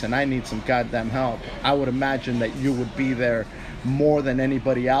face and I need some goddamn help, I would imagine that you would be there more than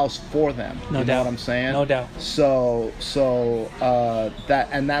anybody else for them. No doubt. You know what I'm saying? No doubt. So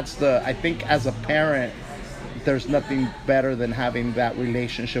that's the, I think as a parent, there's nothing better than having that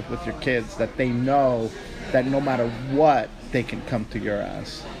relationship with your kids, that they know that no matter what, they can come to your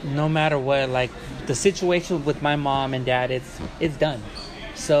ass. No matter what, like the situation with my mom and dad, it's done.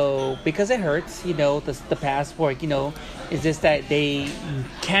 So because it hurts, you know, the past work, you know, is just that they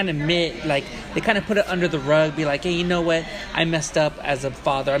can't admit, like they kind of put it under the rug, be like, hey, you know what, I messed up as a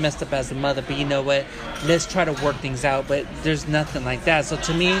father, I messed up as a mother, but you know what, let's try to work things out. But there's nothing like that. So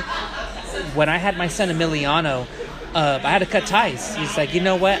to me, when I had my son Emiliano, I had to cut ties. He's like, you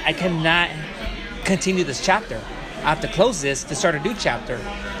know what, I cannot continue this chapter. I have to close this to start a new chapter.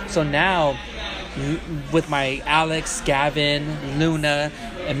 So now, with my Alex, Gavin, Luna,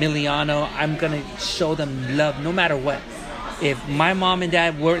 Emiliano, I'm gonna show them love no matter what. If my mom and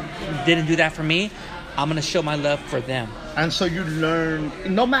dad didn't do that for me, I'm gonna show my love for them. And so you learn,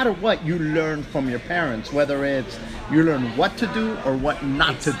 no matter what, you learn from your parents, whether it's you learn what to do or what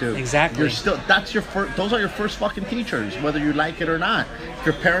not to do. Exactly. You're still, those are your first fucking teachers, whether you like it or not. If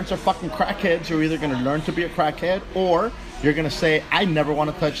your parents are fucking crackheads, you're either going to learn to be a crackhead or you're going to say, I never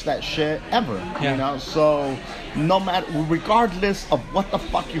want to touch that shit ever. Yeah. You know? So no matter, regardless of what the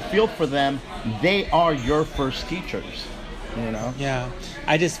fuck you feel for them, they are your first teachers. You know? Yeah.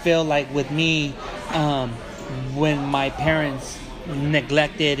 I just feel like with me, when my parents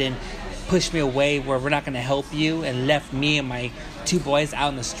neglected and pushed me away, where we're not going to help you, and left me and my two boys out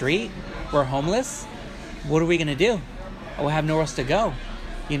in the street, we're homeless, what are we going to do? We have nowhere else to go.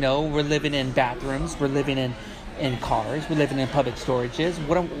 You know, we're living in bathrooms, we're living in cars, we're living in public storages,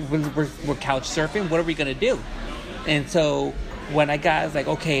 we're couch surfing, what are we going to do? And so when I was like,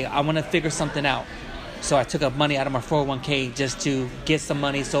 okay, I want to figure something out. So I took up money out of my 401k just to get some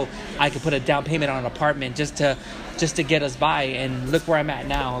money so I could put a down payment on an apartment just to get us by. And look where I'm at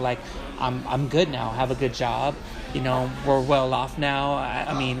now. Like, I'm good now. I have a good job. You know, we're well off now.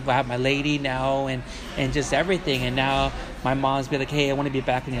 I mean, I have my lady now and just everything. And now my mom's be like, hey, I want to be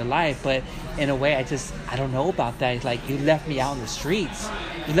back in your life. But in a way, I don't know about that. It's like, you left me out in the streets.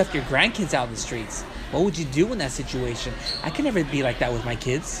 You left your grandkids out in the streets. What would you do in that situation? I could never be like that with my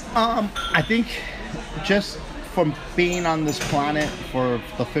kids. I think just from being on this planet for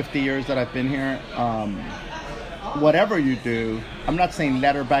the 50 years that I've been here, whatever you do, I'm not saying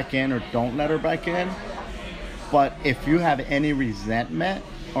let her back in or don't let her back in, but if you have any resentment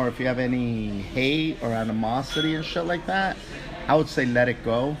or if you have any hate or animosity and shit like that, I would say let it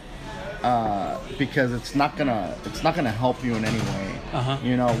go, because it's not gonna help you in any way.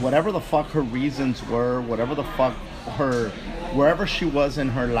 You know, whatever the fuck her reasons were, whatever the fuck wherever she was in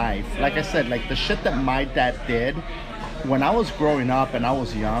her life, like I said, like the shit that my dad did when I was growing up and I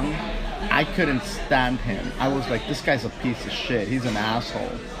was young, I couldn't stand him. I was like, this guy's a piece of shit, he's an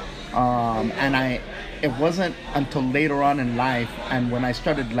asshole. And it wasn't until later on in life, and when I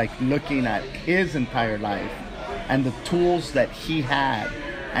started like looking at his entire life and the tools that he had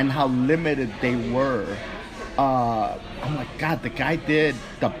and how limited they were, I'm like, God, the guy did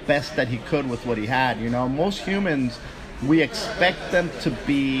the best that he could with what he had. You know, most humans, we expect them to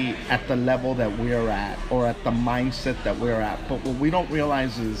be at the level that we're at or at the mindset that we're at. But what we don't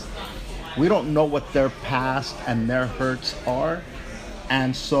realize is we don't know what their past and their hurts are.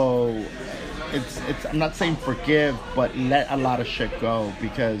 And so it's I'm not saying forgive, but let a lot of shit go,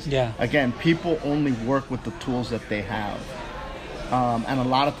 because again, people only work with the tools that they have, and a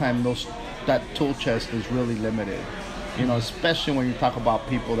lot of time that tool chest is really limited, especially when you talk about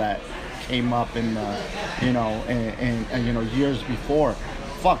people that came up in the, and years before.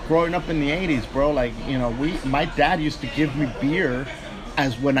 Fuck, growing up in the 80s, bro, like, my dad used to give me beer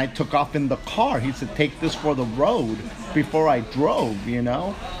as when I took off in the car. He said, take this for the road before I drove, He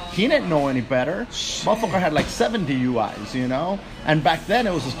didn't know any better. Motherfucker had like 7 DUIs, And back then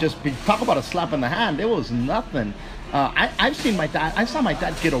it was just, talk about a slap in the hand. It was nothing. I saw my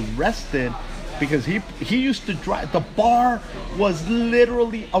dad get arrested because he used to drive. The bar was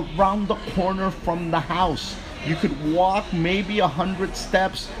literally around the corner from the house. You could walk maybe 100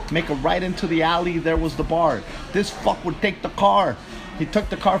 steps, make a right into the alley, there was the bar. This fuck would take the car. He took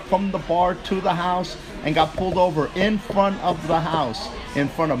the car from the bar to the house and got pulled over in front of the house, in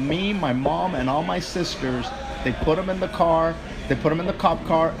front of me, my mom, and all my sisters. They put him in the car, they put him in the cop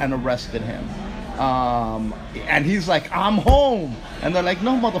car and arrested him. And he's like, I'm home. And they're like,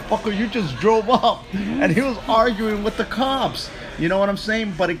 no, motherfucker, you just drove up. And he was arguing with the cops. You know what I'm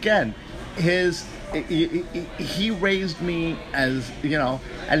saying? But again, he raised me as,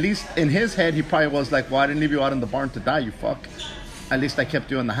 at least in his head, he probably was like, well, I didn't leave you out in the barn to die, you fuck. At least I kept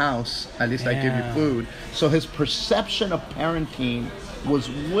you in the house. At least I give you food. So his perception of parenting was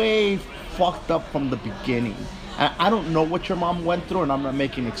way fucked up from the beginning. I don't know what your mom went through, and I'm not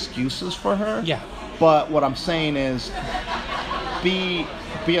making excuses for her. Yeah. But what I'm saying is, be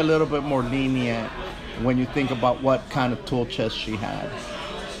a little bit more lenient when you think about what kind of tool chest she had.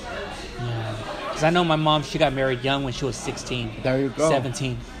 Yeah. Because I know my mom, she got married young when she was 16. There you go.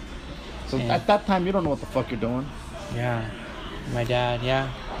 17. So at that time, you don't know what the fuck you're doing. Yeah. My dad,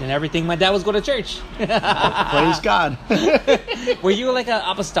 and everything. My dad was going to church. Praise God. Were you like an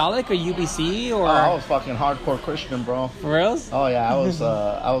apostolic or UBC or? Oh, I was fucking hardcore Christian, bro. For reals? Oh yeah,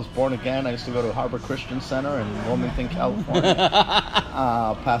 I was born again. I used to go to Harbor Christian Center in Wilmington, California.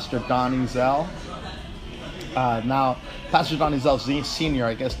 Pastor Donnie Zell. Now, Pastor Donnie Zell's senior.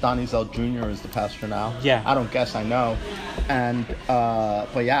 I guess Donnie Zell Jr. is the pastor now. Yeah. I don't guess. I know. And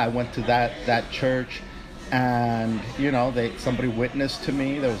but yeah, I went to that church. And somebody witnessed to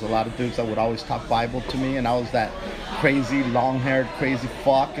me. There was a lot of dudes that would always talk Bible to me, and I was that crazy long-haired crazy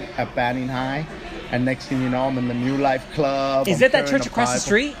fuck at Banning High. And next thing you know, I'm in the New Life Club. Is that church across the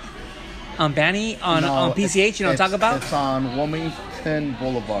street on Banning on PCH? You know what I'm talking about? It's on Wilmington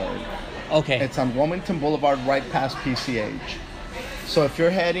Boulevard. Okay. It's on Wilmington Boulevard, right past PCH. So if you're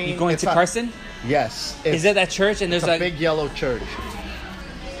heading, you going to Carson? Yes. Is it that church? And there's a big yellow church.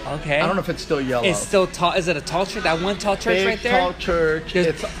 Okay. I don't know if it's still yellow. It's still tall. Is it a tall church? That one tall church big, right there? Tall church.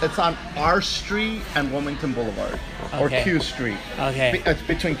 It's on R Street and Wilmington Boulevard. Okay. Or Q Street. Okay. It's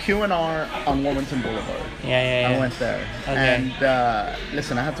between Q and R on Wilmington Boulevard. Yeah. I went there. Okay. And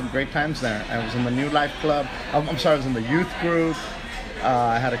listen, I had some great times there. I was in the New Life Club. I was in the youth group.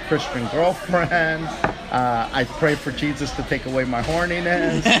 I had a Christian girlfriend. I prayed for Jesus to take away my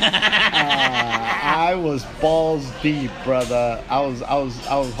horniness. I was balls deep, brother. I was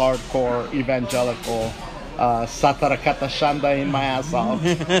hardcore evangelical. Satarakata Shanda in my ass off.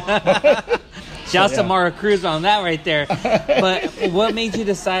 Shouts to Mara Cruz on that right there. But what made you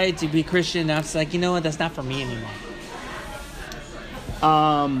decide to be Christian? I was like, you know what? That's not for me anymore.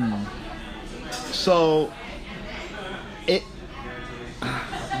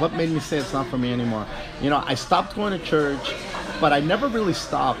 What made me say it's not for me anymore? I stopped going to church, but I never really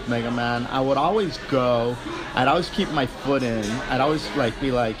stopped, Mega Man. I would always go. I'd always keep my foot in. I'd always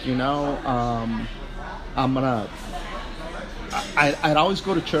be like, I'd always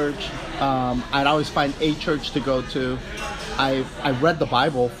go to church. I'd always find a church to go to. I read the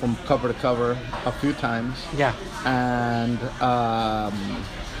Bible from cover to cover a few times. Yeah. And I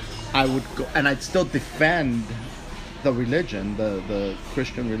would go, and I'd still defend the religion, the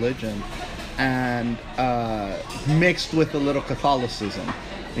Christian religion, and mixed with a little Catholicism,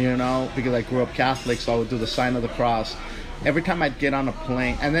 because I grew up Catholic, so I would do the sign of the cross every time I'd get on a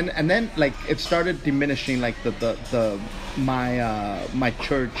plane, and then like it started diminishing, like my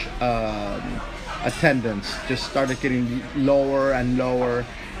church attendance just started getting lower and lower,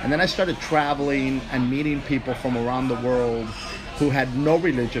 and then I started traveling and meeting people from around the world who had no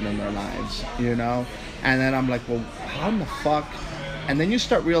religion in their lives, and then I'm like, well, how in the fuck? And then you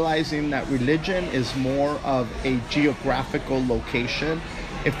start realizing that religion is more of a geographical location.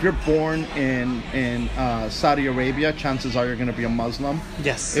 If you're born in Saudi Arabia, chances are you're going to be a Muslim.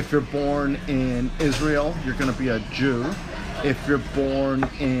 Yes. If you're born in Israel, you're going to be a Jew. If you're born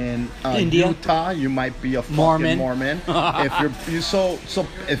in India. Utah, you might be a fucking Mormon.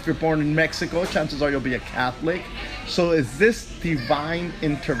 If you're born in Mexico, chances are you'll be a Catholic. So is this divine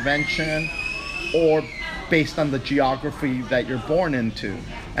intervention or based on the geography that you're born into?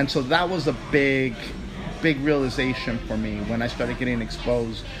 And so that was a big realization for me when I started getting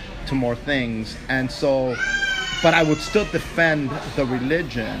exposed to more things. And so, but I would still defend the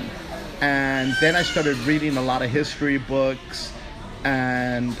religion. And then I started reading a lot of history books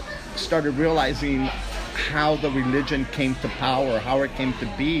and started realizing how the religion came to power, how it came to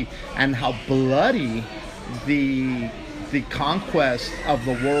be, and how bloody the conquest of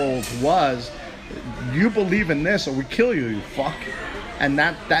the world was. You believe in this or we kill you, you fuck. And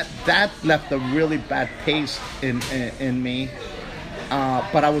that left a really bad taste in me.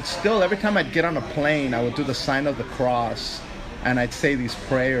 But I would still, every time I'd get on a plane, I would do the sign of the cross. And I'd say these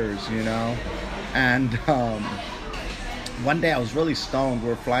prayers, you know. And one day I was really stoned. We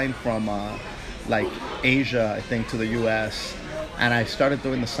were flying from like Asia, I think, to the U.S. And I started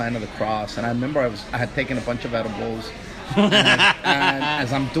doing the sign of the cross. And I remember I had taken a bunch of edibles. And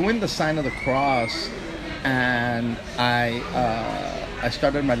as I'm doing the sign of the cross, and I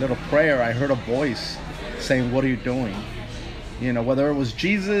started my little prayer, I heard a voice saying, "What are you doing?" You know, whether it was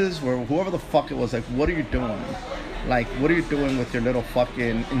Jesus or whoever the fuck it was, like, what are you doing? Like, what are you doing with your little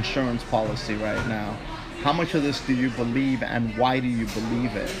fucking insurance policy right now? How much of this do you believe, and why do you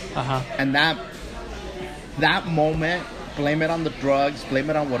believe it? And that moment, blame it on the drugs,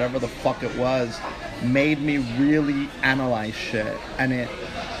 blame it on whatever the fuck it was, made me really analyze shit. And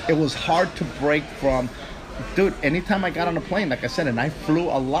it was hard to break from. Dude, anytime I got on a plane, like I said, and I flew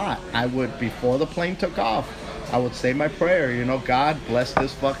a lot, I would, before the plane took off, I would say my prayer, you know, God bless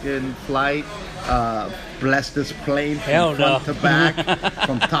this fucking flight, bless this plane from front to back,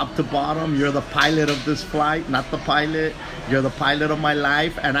 from top to bottom. You're the pilot of this flight, not the pilot. You're the pilot of my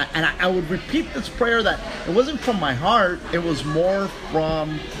life. And I would repeat this prayer that it wasn't from my heart. It was more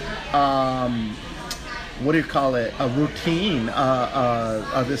from, what do you call it? A routine,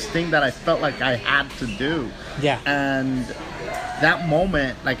 this thing that I felt like I had to do. Yeah. And that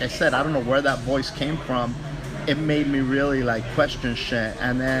moment, like I said, I don't know where that voice came from. It made me really like question shit.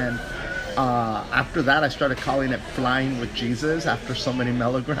 And then after that I started calling it flying with Jesus after so many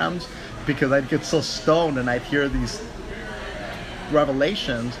milligrams, because I'd get so stoned and I'd hear these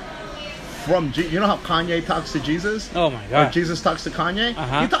revelations from you know how Kanye talks to Jesus? Oh my God. Or Jesus talks to Kanye?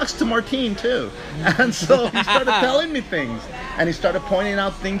 He talks to Martin too. And so he started telling me things, and he started pointing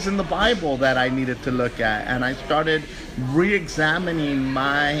out things in the Bible that I needed to look at, and I started re-examining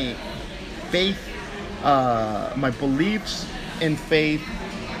my faith, my beliefs in faith.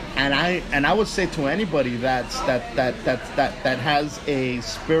 And I would say to anybody that has a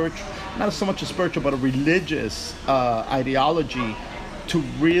spiritual, not so much a spiritual, but a religious ideology, to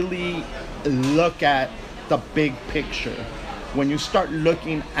really look at the big picture. When you start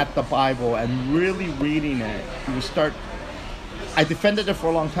looking at the Bible and really reading it, I defended it for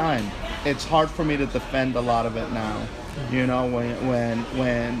a long time. It's hard for me to defend a lot of it now. You know,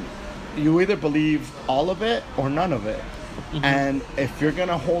 when you either believe all of it or none of it. And if you're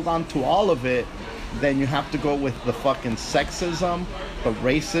gonna hold on to all of it, then you have to go with the fucking sexism, the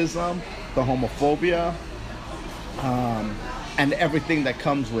racism, the homophobia, and everything that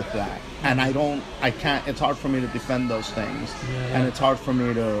comes with that. And I can't, it's hard for me to defend those things. And it's hard for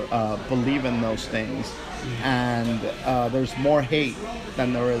me to believe in those things. And there's more hate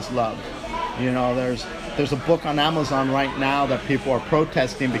than there is love. You know, there's a book on Amazon right now that people are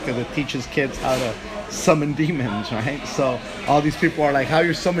protesting because it teaches kids how to summon demons, right? So all these people are like, how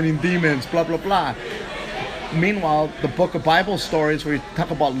you're summoning demons, blah, blah, blah. Meanwhile, the book of Bible stories where you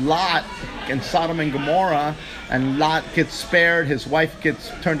talk about Lot and Sodom and Gomorrah, and Lot gets spared, his wife gets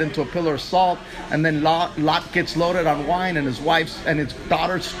turned into a pillar of salt, and then Lot gets loaded on wine, and his wife's and his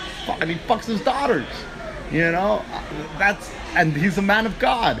daughters, and he fucks his daughters. You know, and he's a man of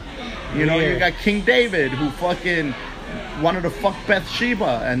God. You know, you got King David who fucking wanted to fuck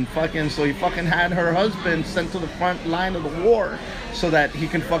Bathsheba, and so he fucking had her husband sent to the front line of the war so that he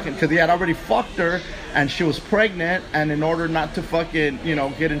can fucking, because he had already fucked her and she was pregnant, and in order not to fucking, you know,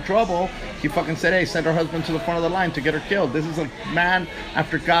 get in trouble, he fucking said, hey, send her husband to the front of the line to get her killed. This is a man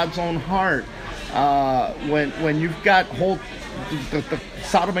after God's own heart. When you've got the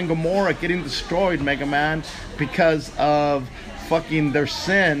Sodom and Gomorrah getting destroyed, Mega Man, because of fucking their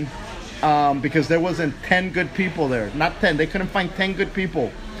sin, because there wasn't 10 good people there. Not 10. They couldn't find 10 good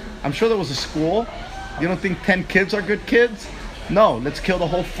people. I'm sure there was a school. You don't think 10 kids are good kids? No, let's kill the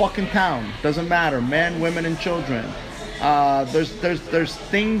whole fucking town. Doesn't matter. Men, women, and children. There's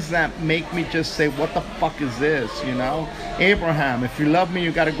things that make me just say, what the fuck is this, you know? Abraham, if you love me,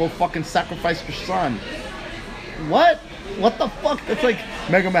 you gotta go fucking sacrifice your son. What the fuck? It's like,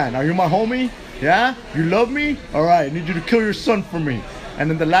 Mega Man, are you my homie? Yeah? You love me? Alright, I need you to kill your son for me. And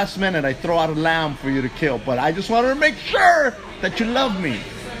in the last minute, I throw out a lamb for you to kill. But I just wanted to make sure that you love me.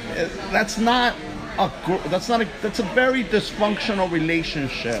 That's a very dysfunctional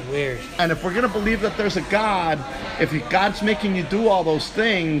relationship. It's weird. And if we're gonna believe that there's a God, if God's making you do all those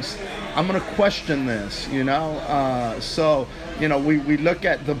things, I'm gonna question this, you know. So, you know, we look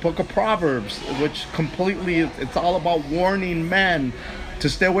at the book of Proverbs, which completely, it's all about warning men to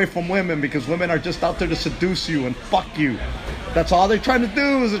stay away from women because women are just out there to seduce you and fuck you. That's all they're trying to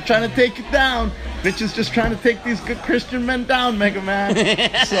do, is they're trying to take you down. Bitches just trying to take these good Christian men down, Mega Man.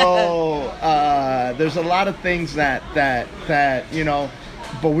 So there's a lot of things that you know,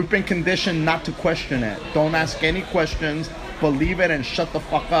 but we've been conditioned not to question it. Don't ask any questions. Believe it and shut the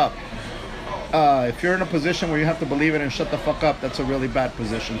fuck up. If you're in a position where you have to believe it and shut the fuck up, that's a really bad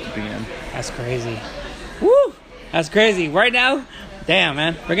position to be in. That's crazy. Woo! That's crazy. Right now, damn,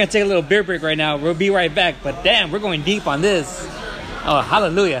 man. We're going to take a little beer break right now. We'll be right back. But damn, we're going deep on this. Oh,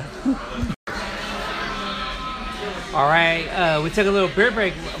 hallelujah. All right, we took a little beer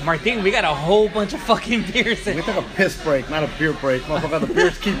break. Martin, we got a whole bunch of fucking beers. We took a piss break, not a beer break. Motherfucker, the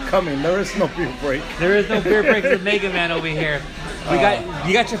beers keep coming. There is no beer break. There is no beer break with Mega Man over here.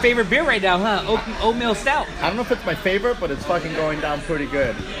 You got your favorite beer right now, huh? Oatmeal Stout. I don't know if it's my favorite, but it's fucking going down pretty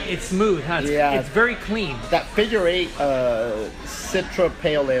good. It's smooth, huh? Yeah. It's very clean. That Figure 8 Citra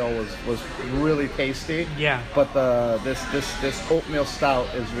Pale Ale was really tasty. Yeah. But this Oatmeal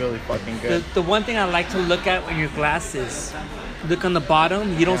Stout is really fucking good. The one thing I like to look at in your glasses, look on the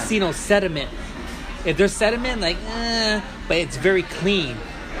bottom, you don't see no sediment. If there's sediment, like, but it's very clean.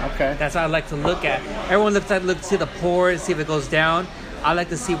 Okay. That's how I like to look at. Everyone look to see the pores, see if it goes down. I like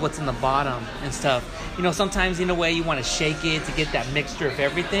to see what's in the bottom and stuff. You know, sometimes in a way you want to shake it to get that mixture of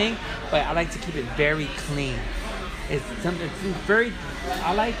everything, but I like to keep it very clean. It's very.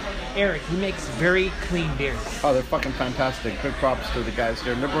 I like Eric. He makes very clean beers. Oh, they're fucking fantastic. Big props to the guys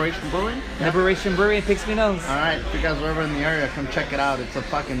here. Liberation Brewing? Yeah. Liberation Brewing in Pixby Nose. All right, if you guys are ever in the area, come check it out. It's a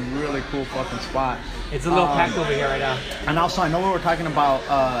fucking really cool fucking spot. It's a little packed over here right now. And also, I know we were talking about,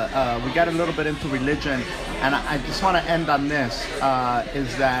 we got a little bit into religion, and I just want to end on this,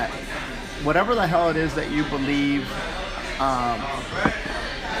 is that whatever the hell it is that you believe,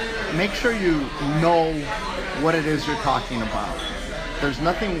 make sure you know what it is you're talking about. There's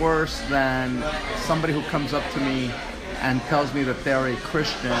nothing worse than somebody who comes up to me and tells me that they're a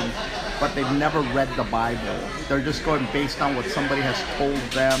Christian, but they've never read the Bible. They're just going based on what somebody has told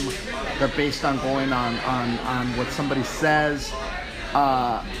them. They're based on going on what somebody says.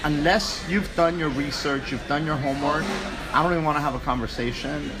 Unless you've done your research, you've done your homework, I don't even want to have a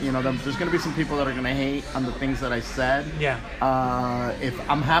conversation. You know, there's going to be some people that are going to hate on the things that I said. Yeah. If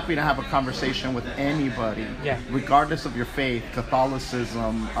I'm happy to have a conversation with anybody, regardless of your faith,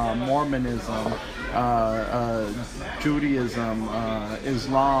 Catholicism, Mormonism, Judaism,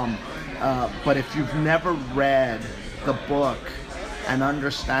 Islam. But if you've never read the book and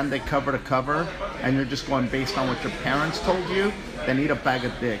understand it cover to cover, and you're just going based on what your parents told you, then eat a bag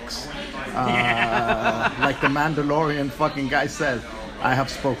of dicks. Like the Mandalorian fucking guy says, I have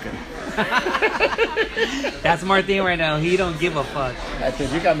spoken. That's Martin right now. He don't give a fuck. I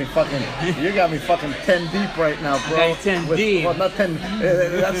said, you got me fucking 10 deep right now, bro. Okay, 10 deep. Well, not 10.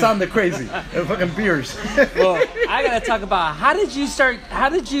 That sounded crazy. Fucking beers. Well, I gotta talk about how did you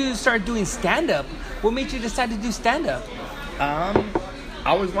start doing stand up? What made you decide to do stand up? I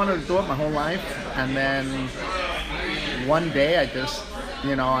always wanted to do it my whole life, and then one day I just,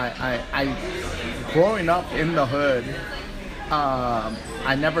 you know, I growing up in the hood,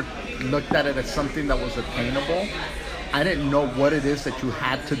 I never looked at it as something that was attainable. I didn't know what it is that you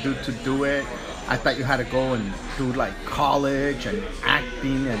had to do it. I thought you had to go and do like college and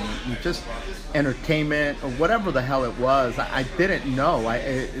acting and just entertainment or whatever the hell it was. I didn't know.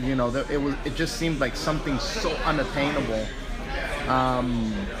 It just seemed like something so unattainable.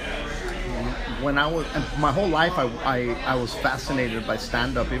 When I was my whole life, I was fascinated by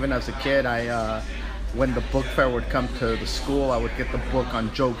stand-up. Even as a kid, when the book fair would come to the school, I would get the book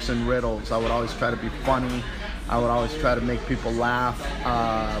on jokes and riddles. I would always try to be funny. I would always try to make people laugh.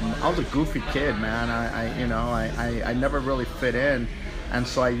 I was a goofy kid, man. I never really fit in, and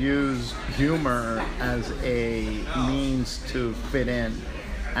so I used humor as a means to fit in.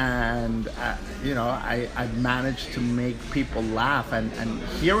 And I managed to make people laugh, and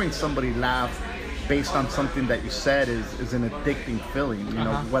hearing somebody laugh based on something that you said is an addicting feeling. You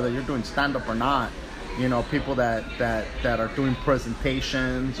know, whether you're doing stand-up or not, You know, people that are doing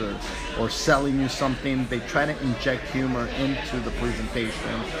presentations or selling you something, they try to inject humor into the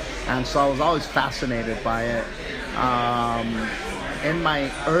presentation. And so I was always fascinated by it. In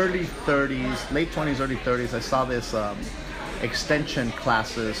my early 30s, late 20s, early 30s, I saw this extension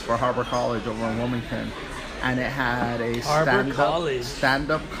classes for Harbor College over in Wilmington. And it had a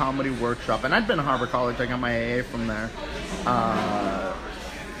stand-up comedy workshop. And I'd been to Harbor College. I got my AA from there.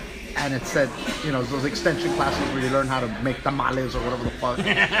 And it said, you know, those extension classes where you learn how to make tamales or whatever the fuck.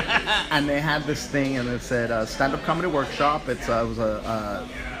 And they had this thing, and it said stand-up comedy workshop. It was a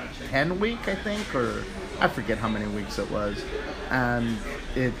 10-week, I think, or I forget how many weeks it was. And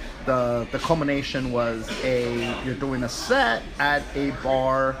the culmination was you're doing a set at a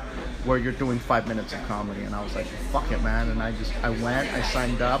bar where you're doing 5 minutes of comedy. And I was like, fuck it, man. And I went, I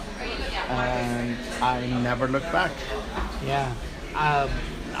signed up, and I never looked back. Yeah.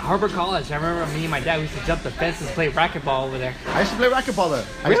 Harbor College, I remember me and my dad, we used to jump the fences and play racquetball over there. I used to play racquetball there.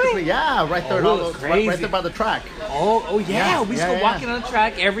 Really? Right there, right there by the track. Oh yeah. We used to walk in on the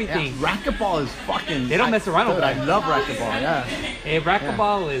track, everything. Yeah. Racquetball is fucking... They don't mess around with that. I love racquetball, yeah. Hey,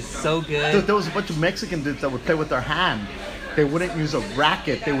 racquetball is so good. Dude, there was a bunch of Mexican dudes that would play with their hand. They wouldn't use a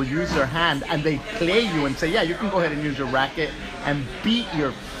racket, they would use their hand, and they'd play you and say, yeah, you can go ahead and use your racket and beat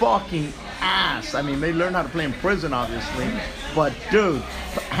your fucking ass. I mean, they learned how to play in prison, obviously, but dude,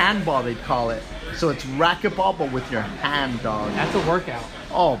 handball they'd call it. So it's racquetball, but with your hand, dog. That's a workout.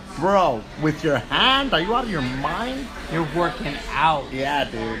 Oh, bro, with your hand? Are you out of your mind? You're working out. Yeah,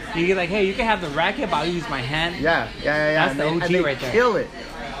 dude. You get like, hey, you can have the racket, but I'll use my hand. Yeah. That's the OG right there. Kill it.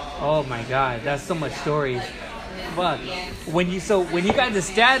 Oh my God, that's so much stories. Fuck. When you got to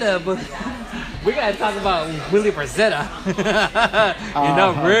stand up, we gotta talk about Willie Barcetta. You're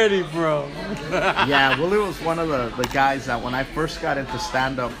not ready, bro. Yeah, Willie was one of the guys that when I first got into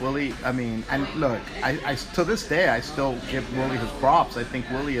stand-up, Willie, I mean, and look, I to this day, I still give Willie his props. I think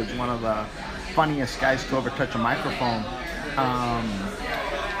Willie is one of the funniest guys to ever touch a microphone.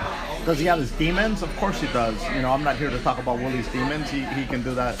 Does he have his demons? Of course he does. You know, I'm not here to talk about Willie's demons. He can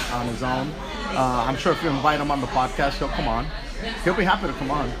do that on his own. I'm sure if you invite him on the podcast, he'll come on. He'll be happy to come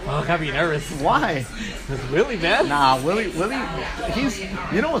on. Oh, I'd be nervous. Why? Willie, man. Nah, Willie, he's...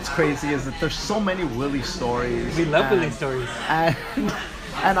 You know what's crazy is that there's so many Willie stories. We love Willie stories. And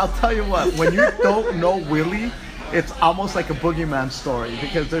I'll tell you what, when you don't know Willie, it's almost like a boogeyman story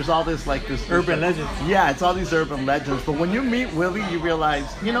because there's all this urban legends. Yeah, it's all these urban legends. But when you meet Willie, you realize,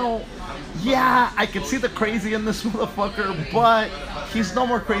 you know, yeah, I can see the crazy in this motherfucker, but he's no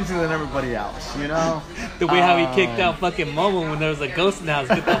more crazy than everybody else, you know? The way how he kicked out fucking Momo when there was a ghost in the house.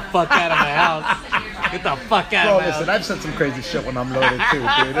 Get the fuck out of my house. Get the fuck out of my house. Listen, I've said some crazy shit when I'm loaded too, dude.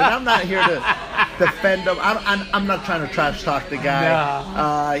 And I'm not here to defend him. I'm not trying to trash talk the guy.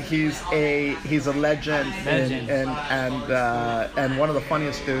 No. He's a legend. And one of the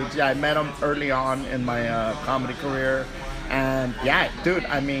funniest dudes. Yeah, I met him early on in my comedy career. And yeah, dude,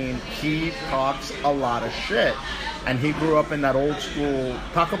 I mean, he talks a lot of shit. And he grew up in that old school,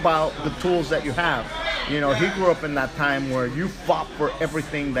 talk about the tools that you have. You know, he grew up in that time where you fought for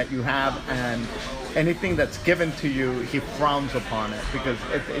everything that you have, and anything that's given to you, he frowns upon it because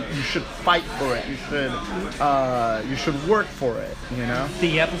you should fight for it. You should work for it, you know?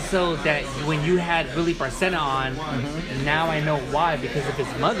 The episode that when you had Willie Barcetta on, now I know why, because of his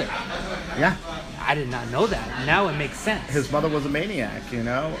mother. Yeah. I did not know that. Now it makes sense. His mother was a maniac, you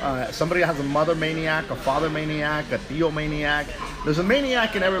know? Somebody has a mother maniac, a father maniac, a tío maniac. There's a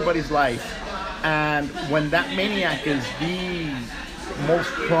maniac in everybody's life. And when that maniac is the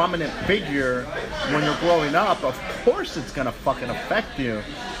most prominent figure when you're growing up, of course it's going to fucking affect you.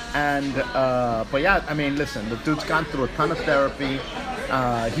 And, but yeah, I mean, listen, the dude's gone through a ton of therapy.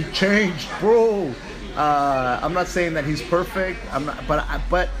 He changed, bro. I'm not saying that he's perfect.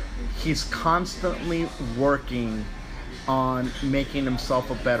 But he's constantly working on making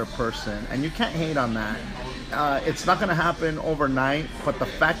himself a better person, and you can't hate on that. It's not going to happen overnight, but the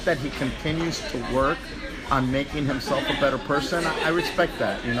fact that he continues to work on making himself a better person, I respect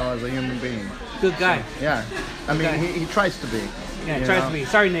that, you know, as a human being. Good guy. So, yeah. I mean, he tries to be. Yeah, he tries to be.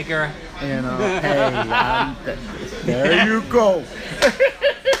 Sorry, Nick Era. You know, hey, there you go.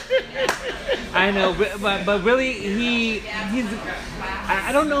 I know, but really, he's.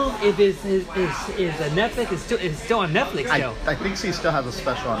 I don't know if it's a Netflix. It's still on Netflix still. I think he still has a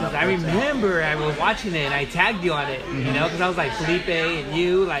special on Netflix. I remember I was watching it and I tagged you on it, you know, because I was like Felipe and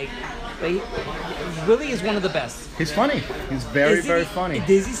you, like, he really is one of the best. He's funny. He's very funny.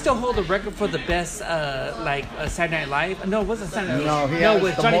 Does he still hold the record for the best, Saturday Night Live? No, it wasn't Saturday Night Live. No, he has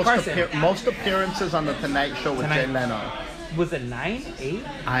with Johnny Carson. Most appearances on the Tonight Show with Jay Leno. Was it 9, 8?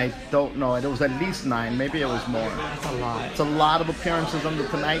 I don't know. It was at least 9. Maybe it was more. That's a lot. It's a lot of appearances on the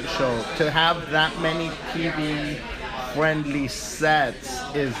Tonight Show. To have that many TV-friendly sets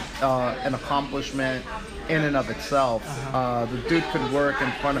is an accomplishment in and of itself. The dude could work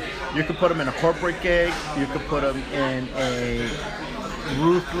in front of... You could put him in a corporate gig. You could put him in a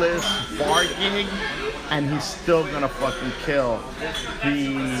ruthless bar gig, and he's still gonna fucking kill.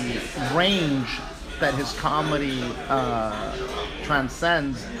 The range that his comedy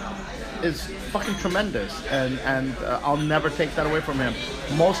transcends is fucking tremendous, and I'll never take that away from him.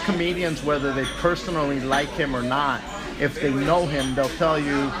 Most comedians, whether they personally like him or not, if they know him, they'll tell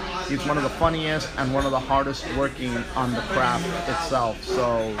you he's one of the funniest and one of the hardest working on the craft itself.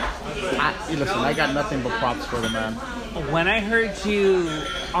 So, listen, I got nothing but props for the man. When I heard you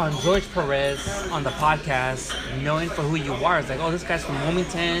on George Perez on the podcast, knowing for who you are, it's like, oh, this guy's from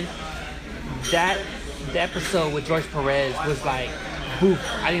Wilmington. The episode with George Perez was like, oof,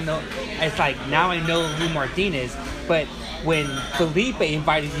 I didn't know. It's like, now I know who Martin is. But when Felipe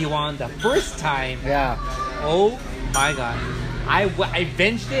invited you on the first time, yeah, oh my God. I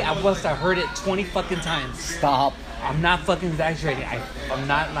binged it. I must have heard it 20 fucking times. Stop. I'm not fucking exaggerating. I'm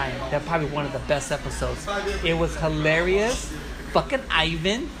not lying. That's probably one of the best episodes. It was hilarious. Fucking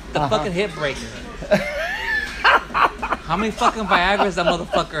Ivan, the fucking hit breaker. How many fucking Viagra's that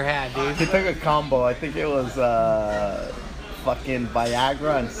motherfucker had, dude? He took a combo. I think it was fucking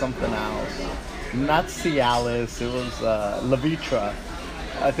Viagra and something else. Not Cialis. It was Levitra.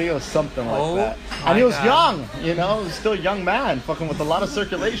 I think it was something like that. And he was young, you know, he was still a young man, fucking with a lot of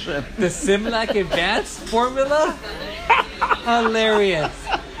circulation. The Similac Advanced formula? Hilarious.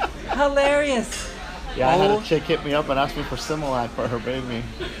 Yeah, I had a chick hit me up and ask me for Similac for her baby.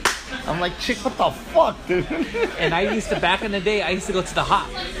 I'm like, chick, what the fuck, dude? And I used to, back in the day, I used to go to the Hop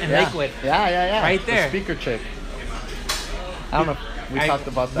in Lakewood. Yeah. Right there. The speaker chick. I don't know. We talked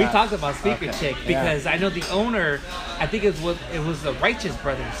about that. We talked about Speaker Chick because I know the owner. I think it was the Righteous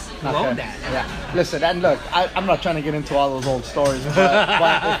Brothers who owned that. Yeah. Listen, and look, I'm not trying to get into all those old stories,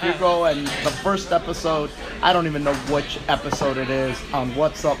 but if you go and the first episode, I don't even know which episode it is on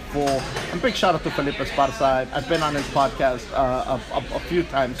What's Up Fool. And big shout out to Felipe Esparza. I've been on his podcast a few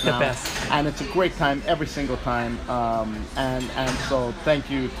times now. The best. And it's a great time every single time. And so thank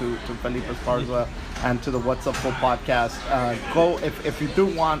you to Felipe Esparza and to the What's Up Fool podcast. Go if you do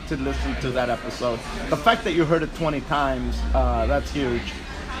want to listen to that episode. The fact that you heard it 20 times, that's huge.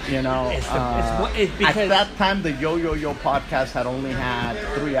 You know, at that time, the Yo podcast had only had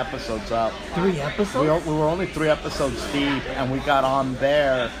 3 episodes up. 3 episodes? We were only 3 episodes deep, and we got on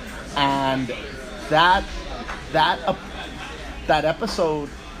there, and that episode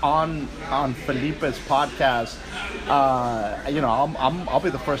on Felipe's podcast, you know, I'll be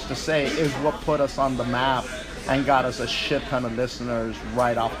the first to say, is what put us on the map and got us a shit ton of listeners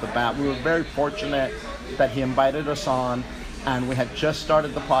right off the bat. We were very fortunate that he invited us on, and we had just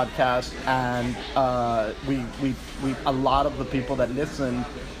started the podcast, and we a lot of the people that listened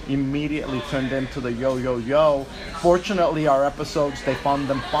immediately turned into the yo. Fortunately, our episodes, they found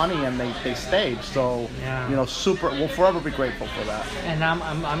them funny and they stayed. So you know, we'll forever be grateful for that. And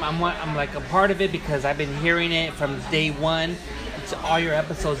I'm like a part of it because I've been hearing it from day one. To all your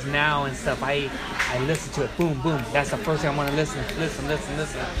episodes now and stuff. I listen to it. Boom. That's the first thing I want to listen.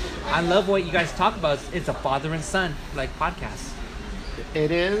 I love what you guys talk about. It's a father and son like podcast.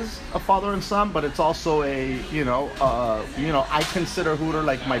 It is a father and son, but it's also a I consider Hooter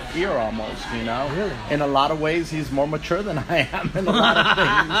like my peer almost. You know, really? In a lot of ways, he's more mature than I am in a lot of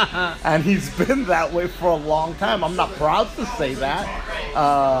things, and he's been that way for a long time. I'm not proud to say that.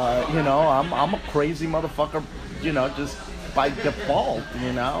 You know, I'm a crazy motherfucker. You know, just by default,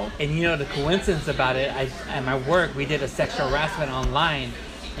 you know. And you know the coincidence about it, at my work we did a sexual harassment online,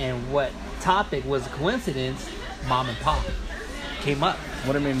 and what topic was a coincidence? Mom and pop came up.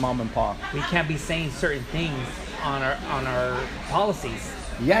 What do you mean, mom and pop? We can't be saying certain things on our policies.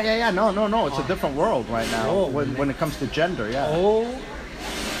 Yeah. No. It's a different world right now when it comes to gender. Yeah. Oh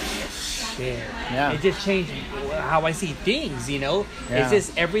shit. Yeah. It just changed how I see things. You know. Yeah. It's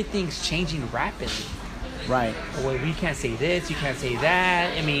just everything's changing rapidly. Right. Well, we can't say this, you can't say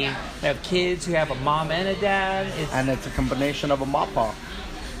that. I mean, we have kids who have a mom and a dad. And it's a combination of a mapa.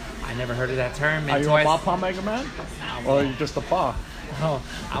 I never heard of that term. Are you a mapa, Mega Man? Or are you just a pa? Oh,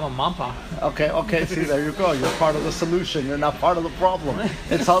 I'm a mompa. Okay. See, there you go. You're part of the solution. You're not part of the problem.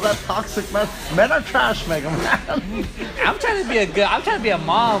 It's all that toxic men. Men are trash, Mega Man. I'm trying to be a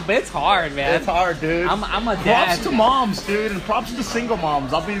mom, but it's hard, man. It's hard, dude. I'm a dad. Props to moms, dude, and props to single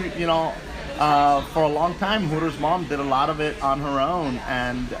moms. I'll be, you know... for a long time, Hooter's mom did a lot of it on her own,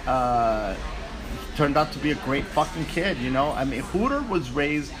 and turned out to be a great fucking kid, you know? I mean, Hooter was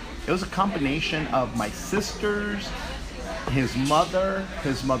raised, it was a combination of my sisters, his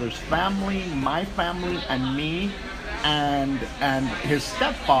mother's family, my family, and me, and his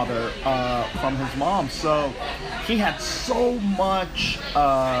stepfather from his mom. So he had so much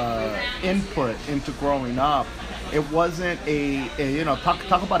input into growing up. It wasn't a you know,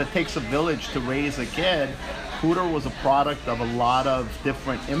 talk about it takes a village to raise a kid. Hooter was a product of a lot of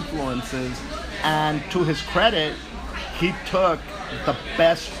different influences, and to his credit, he took the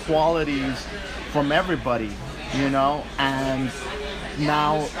best qualities from everybody, you know, and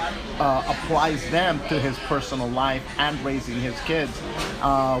now applies them to his personal life and raising his kids,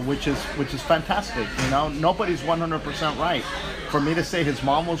 which is fantastic. You know, nobody's 100% right. For me to say his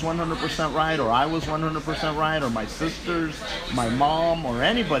mom was 100% right, or I was 100% right, or my sisters, my mom, or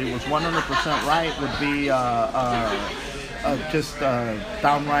anybody was 100% right would be just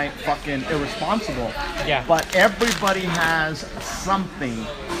downright fucking irresponsible. Yeah. But everybody has something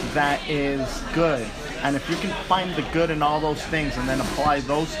that is good. And if you can find the good in all those things and then apply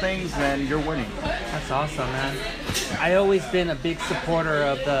those things, then you're winning. That's awesome, man. I always been a big supporter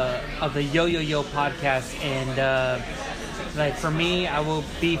of the Yo Yo Yo podcast, and like for me, I will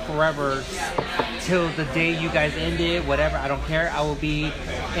be forever till the day you guys end it, whatever. I don't care. I will be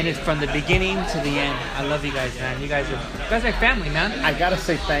in it from the beginning to the end. I love you guys, man. You guys are family, man. I gotta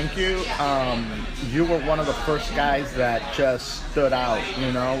say thank you. You were one of the first guys that just stood out.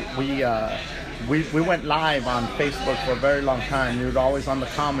 You know, we went live on Facebook for a very long time. You were always on the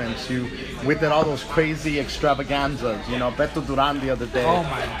comments. We did all those crazy extravaganzas. You know, Beto Duran the other day. Oh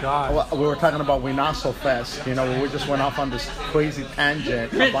my God. We were talking about Winazo Fest. You know, we just went off on this crazy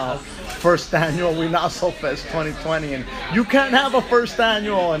tangent about first annual Winazo Fest 2020, and you can't have a first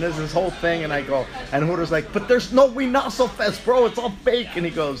annual, and there's this whole thing, and I go, and Hooter's like, but there's no Winazo Fest, bro. It's all fake. And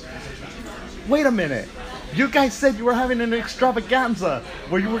he goes, wait a minute. You guys said you were having an extravaganza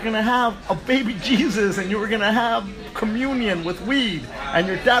where you were going to have a baby Jesus and you were going to have communion with weed and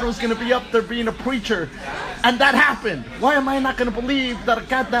your dad was going to be up there being a preacher. And that happened. Why am I not going to believe that a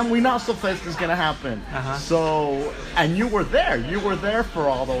goddamn Winazo Fest is going to happen? Uh-huh. So, and you were there. You were there for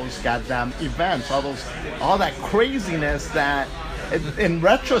all those goddamn events, all that craziness that in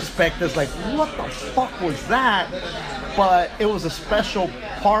retrospect is like, what the fuck was that? But it was a special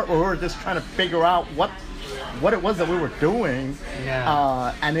part where we were just trying to figure out what it was that we were doing.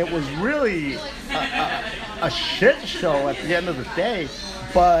 Yeah. And it was really a shit show at the end of the day.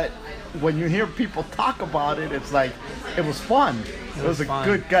 But when you hear people talk about it, it's like, it was fun. It was a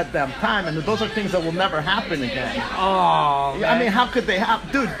good goddamn time. And those are things that will never happen again. Oh, man. I mean, how could they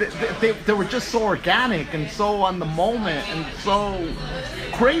have... Dude, they were just so organic and so on the moment and so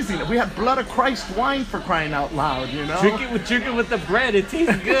crazy. We had Blood of Christ wine, for crying out loud, you know? Drink it with the bread. It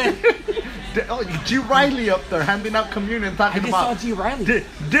tastes good. G. Riley up there handing out communion, talking about... I saw G. Riley.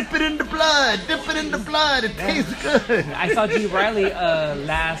 Dip it in the blood. Dip it in the blood. It tastes good. I saw G. Riley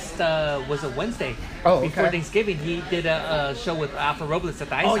last, was it Wednesday? Oh, okay. Before Thanksgiving, he did a show with Alpha Robles at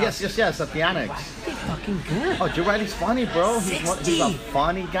the Ice House. Yes, at the Annex. Wow, he's fucking good. Oh, G. Riley's funny, bro. He's a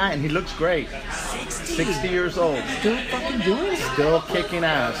funny guy, and he looks great. 60 years old. Still fucking doing it. Still kicking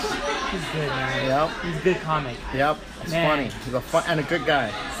ass. He's good, man. Yep. He's a good comic. Yep. It's funny. He's and a good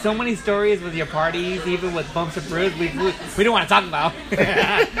guy. So many stories with your parties, even with bumps and bruises, we don't want to talk about.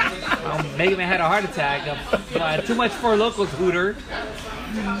 Mega Man had a heart attack. Too much for locals, Hooter.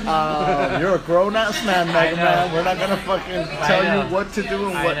 You're a grown-ass man, Mega Man. We're not gonna fucking tell you what to do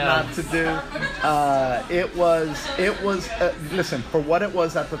and what not to do. It was. Listen, for what it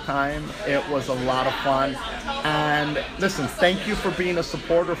was at the time, it was a lot of fun. And listen, thank you for being a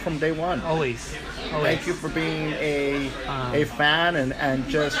supporter from day one. Always. Thank you for being a fan and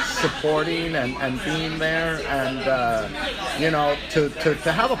just supporting and being there, and you know, to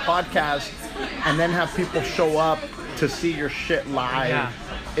have a podcast and then have people show up to see your shit live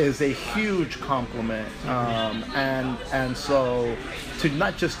is a huge compliment. And so to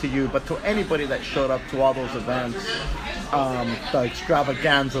not just to you, but to anybody that showed up to all those events, the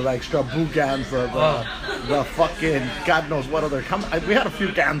extravaganza, the extravaganza, the fucking God knows what other. We had a few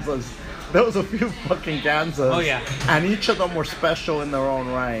ganzas. There was a few fucking ganzas. Oh yeah. And each of them were special in their own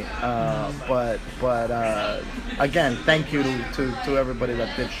right. But again, thank you to everybody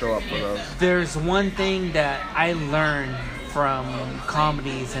that did show up for those. There's one thing that I learned from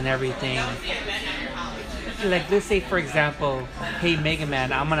comedies and everything. Like, let's say, for example, hey, Mega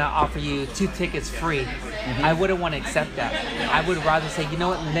Man, I'm going to offer you 2 tickets free. Mm-hmm. I wouldn't want to accept that. I would rather say, you know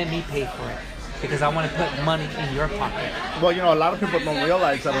what, let me pay for it. because I want to put money in your pocket. Well, a lot of people don't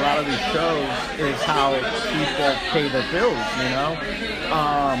realize that a lot of these shows is how people pay their bills,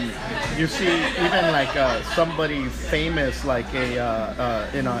 you see, even like somebody famous, like in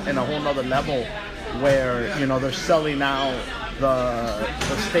a whole nother level, where they're selling out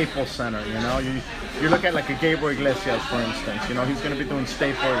the Staples Center. You look at like a Gabriel Iglesias, for instance. He's going to be doing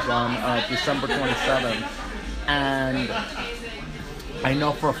Staples on December 27th, and I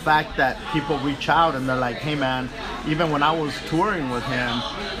know for a fact that people reach out and they're like, hey man, even when I was touring with him,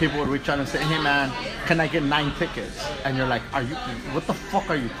 people would reach out and say, hey man, can I get 9 tickets? And you're like, what the fuck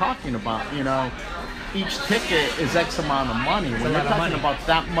are you talking about? Each ticket is X amount of money. When you're talking about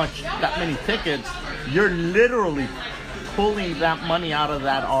that many tickets, you're literally pulling that money out of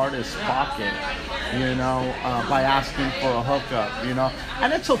that artist's pocket, by asking for a hookup,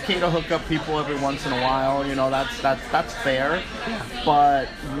 and it's okay to hook up people every once in a while, that's fair. But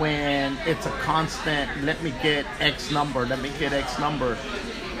when it's a constant, let me get X number,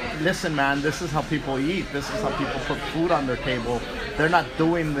 listen man, this is how people eat, this is how people put food on their table. They're not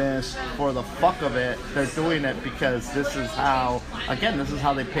doing this for the fuck of it. They're doing it because this is how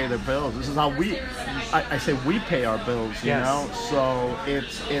they pay their bills. This is how I say we pay our bills, So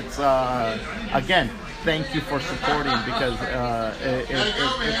it's again, thank you for supporting, because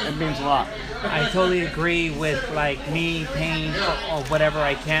it means a lot. I totally agree with like me paying for whatever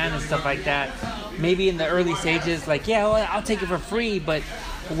I can and stuff like that. Maybe in the early stages, like, I'll take it for free, but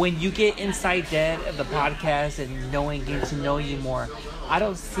when you get inside dead of the podcast and getting to know you more, I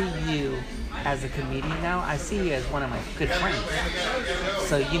don't see you as a comedian now. I see you as one of my good friends.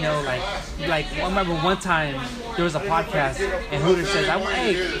 So, like I remember one time there was a podcast and Hooter says,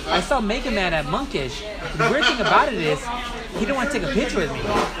 I saw Mega Man at Monkish. The weird thing about it is he didn't want to take a picture with me.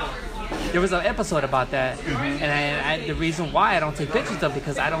 There was an episode about that, and the reason why I don't take pictures of,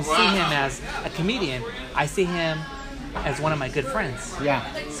 because I don't see him as a comedian. I see him as one of my good friends. Yeah.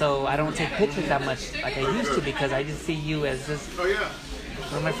 So I don't take pictures that much like I used to, because I just see you as just one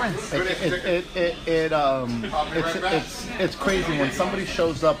of my friends. It's crazy when somebody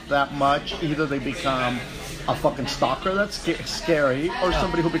shows up that much. Either they become a fucking stalker that's scary, or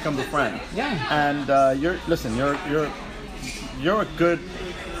somebody who becomes a friend. Yeah. And you're a good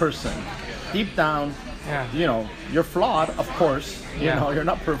person. Deep down, you're flawed, of course. You're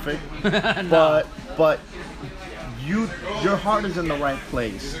not perfect. No. But your heart is in the right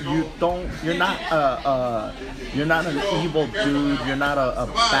place. You're not an evil dude. You're not a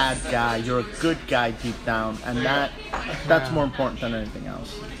bad guy. You're a good guy deep down, and that's more important than anything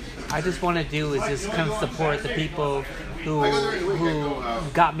else. I just want to do is just kind of support the people who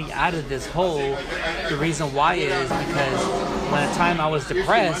got me out of this hole. The reason why is because when a time I was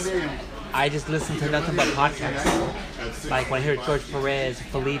depressed, I just listened to nothing but podcasts. Like when I hear George Perez,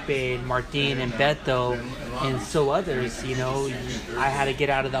 Felipe, Martin, and Beto, and so others, I had to get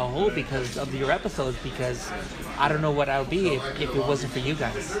out of the hole because of your episodes, because I don't know what I would be if it wasn't for you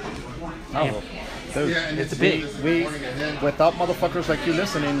guys. Oh, dude, it's a big. We without motherfuckers like you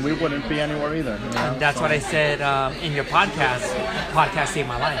listening, we wouldn't be anywhere either. And that's what I said in your podcast. Podcast saved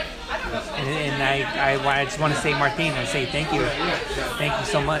my life. And I just want to say, Martin, I say thank you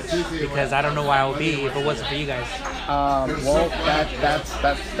so much, because I don't know where I would be if it wasn't for you guys. Well, that's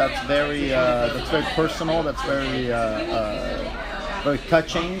very personal. That's very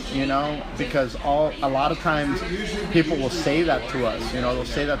touching, because a lot of times people will say that to us. They'll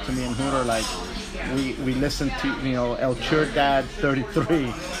say that to me and Hooter, like we listen to El Chur Dad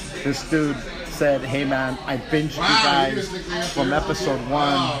 33. This dude said, hey man, I binged you guys from episode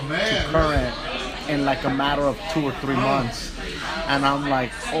 1 to current in like a matter of 2 or 3 months. And I'm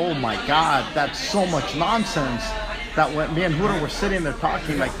like, oh my God, that's so much nonsense. That when me and Hooter were sitting there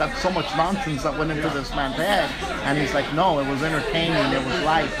talking, like, that's so much nonsense that went into this man's head. And he's like, no, it was entertaining, it was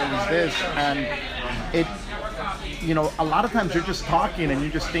life, it was this. And it, a lot of times you're just talking and you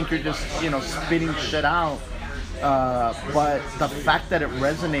just think you're just, spitting shit out. But the fact that it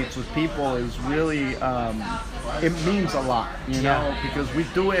resonates with people is really, it means a lot, because we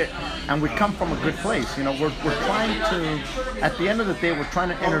do it and we come from a good place. We're trying to, at the end of the day, we're trying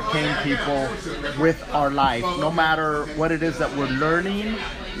to entertain people with our life, no matter what it is that we're learning,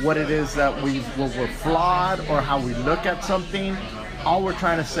 what it is that we're flawed, or how we look at something. All we're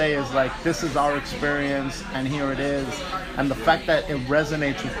trying to say is like, this is our experience and here it is. And the fact that it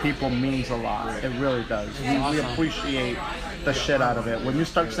resonates with people means a lot. It really does. We appreciate the shit out of it. When you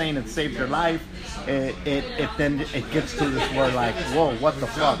start saying it saved your life, it gets to this where like, whoa, what the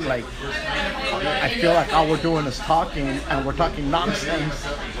fuck? Like, I feel like all we're doing is talking, and we're talking nonsense.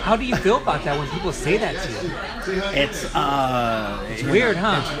 How do you feel about that when people say that to you? It's weird,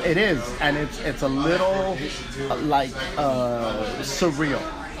 huh? It is, and it's a little like surreal.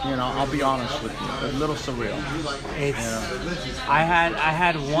 You know, I'll be honest with you, a little surreal. It's. I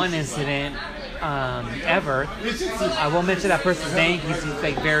had one incident ever. I won't mention that person's name. He's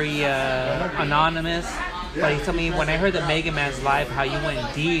like very anonymous. But he told me when I heard the Mega Man's live, how you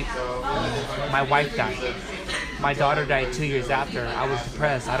went deep. My wife died. My daughter died 2 years after. I was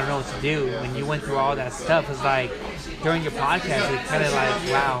depressed. I don't know what to do. When you went through all that stuff, it's like during your podcast, it kind of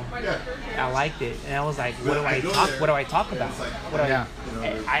like, wow, I liked it, and I was like, what do I talk about?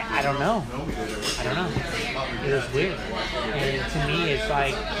 I don't know. It was weird, and to me, it's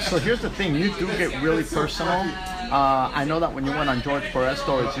like. So here's the thing: you do get really personal. I know that when you went on George Perez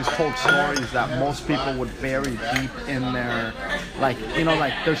stories, you told stories that most people would bury deep in their, like, you know,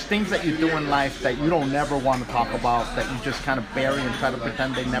 like there's things that you do in life that you don't ever want to talk about, that you just kind of bury and try to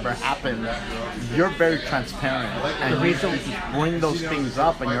pretend they never happened. You're very transparent, and you just bring those things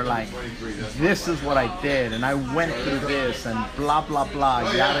up, and you're like, this is what I did, and I went through this, and blah blah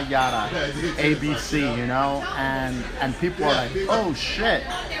blah, yada yada, ABC, you know, and people are like, oh shit.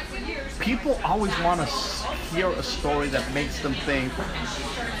 People always want to hear a story that makes them think,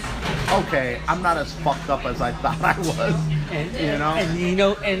 okay, I'm not as fucked up as I thought I was.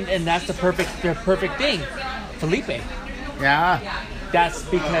 And that's the perfect thing, Felipe. Yeah. That's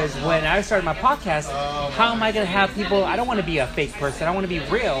because when I started my podcast, how am I going to have people? I don't want to be a fake person. I want to be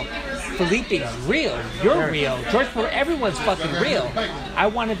real. Felipe's real. You're real. George, everyone's fucking real. I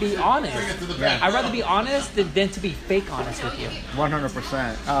want to be honest. Yeah. I'd rather be honest than to be fake honest with you.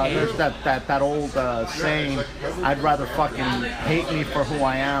 100%. There's that old saying, I'd rather fucking hate me for who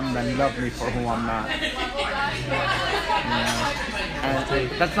I am than love me for who I'm not. And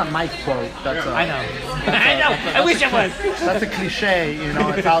that's not my quote. I know. I wish it was. That's a cliche, you know.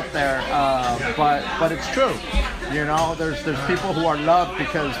 It's out there, but it's true. You know, there's people who are loved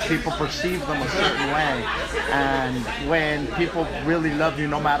because people perceive them a certain way, and when people really love you,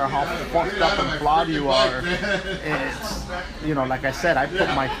 no matter how fucked up and flawed you are, it's, you know, like I said, I put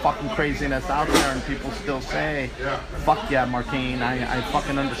my fucking craziness out there, and people still say, "Fuck yeah, Martin, I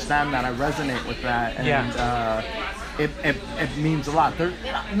fucking understand that, I resonate with that," and it means a lot.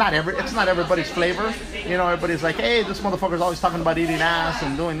 It's not everybody's flavor. You know, everybody's like, hey, this motherfucker's always talking about eating ass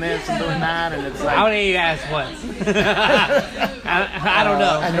and doing this and doing that, and it's like, I would eat ass once. I don't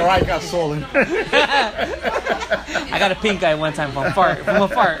know. And your eye got swollen. I got a pink eye one time from a fart.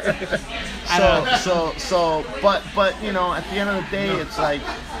 But you know, at the end of the day, it's like,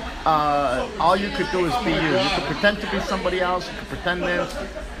 all you could do is be you. You could pretend to be somebody else. You could pretend this.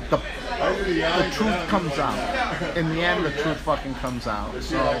 The truth comes out. In the end, the truth fucking comes out.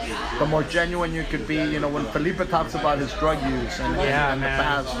 So the more genuine you could be, you know, when Felipe talks about his drug use and the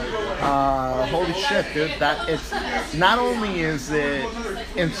past, holy shit, dude, that it's not only is it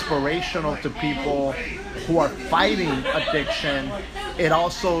inspirational to people who are fighting addiction, it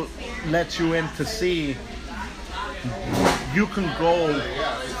also lets you in to see you can go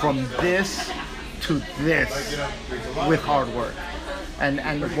from this to this with hard work. And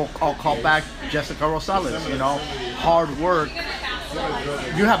I'll call back Jessica Rosales, you know, hard work.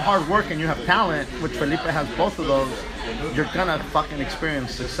 You have hard work and you have talent, which Felipe has both of those. You're gonna fucking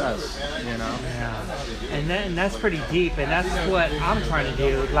experience success, you know. Yeah, and that's pretty deep, and that's what I'm trying to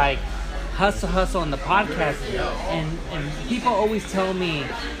do. Like, hustle on the podcast, and people always tell me,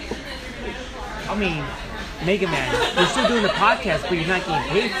 I mean, Mega Man, you're still doing the podcast, but you're not getting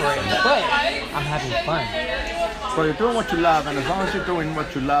paid for it. But I'm having fun. So you're doing what you love, and as long as you're doing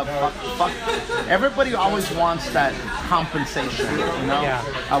what you love, fuck. Everybody always wants that compensation, you know? Yeah.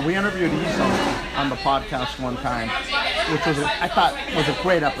 We interviewed Izo on the podcast one time, which I thought was a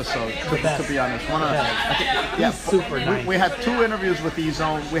great episode, to be honest. He's super nice. We had 2 interviews with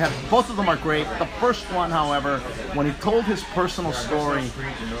Izo. Both of them are great. The first one, however, when he told his personal story,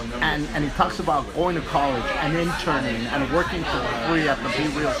 and he talks about going to college and interning and working for free at the Be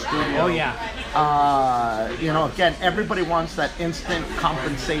Real studio. Oh, yeah. You know, again, everybody wants that instant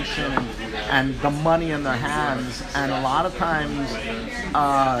compensation and the money in their hands, and a lot of times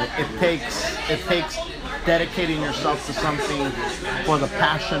it takes dedicating yourself to something for the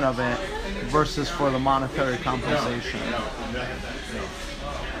passion of it versus for the monetary compensation.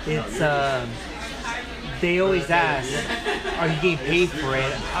 It's they always ask, are you getting paid for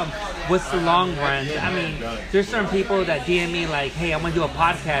it? What's the long run? I mean, there's certain people that DM me like, hey, I want to do a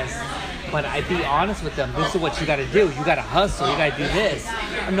podcast. But I'd be honest with them. This is what you got to do. You got to hustle. You got to do this.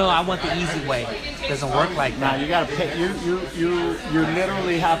 No, I want the easy way. It doesn't work like that. Now you got to pay. You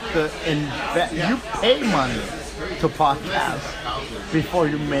literally have to invest. You pay money to podcast before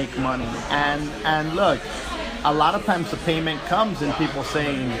you make money. And look, a lot of times the payment comes in people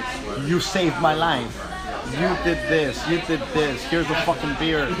saying, "You saved my life. You did this, here's a fucking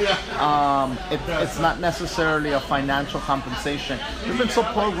beer." It's not necessarily a financial compensation. We've been so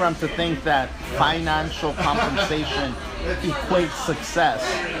programmed to think that financial compensation equates success.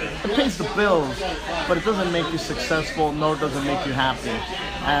 It pays the bills, but it doesn't make you successful, nor does it make you happy.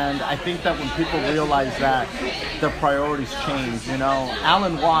 And I think that when people realize that, their priorities change, you know.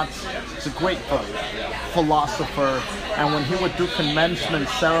 Alan Watts is a great philosopher, and when he would do commencement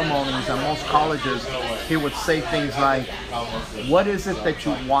ceremonies at most colleges, he would say things like, "What is it that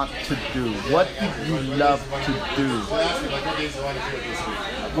you want to do? What do you love to do?"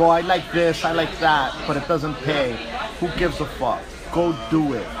 "Well, I like this, I like that, but it doesn't pay." Who gives a fuck? Go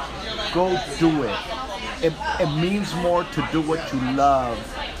do it. Go do it. It means more to do what you love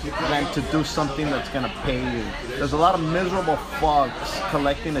than to do something that's gonna pay you. There's a lot of miserable fucks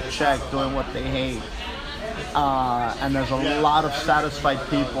collecting a check doing what they hate. And there's a lot of satisfied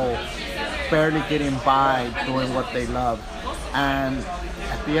people barely getting by doing what they love. And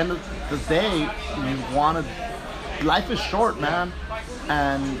at the end of the day, life is short, man.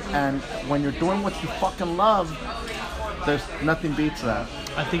 And when you're doing what you fucking love, there's nothing beats that.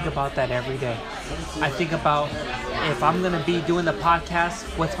 I think about that every day. I think about, if I'm going to be doing the podcast,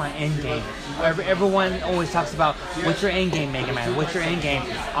 what's my end game? Everyone always talks about, what's your end game, Mega Man? What's your end game?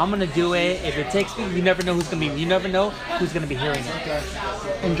 I'm going to do it. If it takes me, you never know who's going to be. You never know who's going to be hearing it.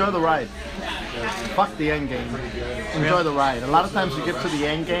 Enjoy the ride. Fuck the end game. Enjoy the ride. A lot of times you get to the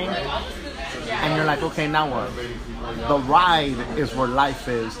end game and you're like, okay, now what? The ride is where life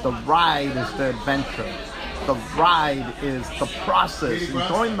is. The ride is the adventure. The ride is the process.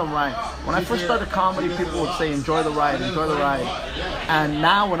 Enjoying the ride. When I first started comedy, people would say, "Enjoy the ride, enjoy the ride." And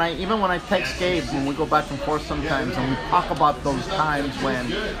now, when I text Gabe, when we go back and forth sometimes, and we talk about those times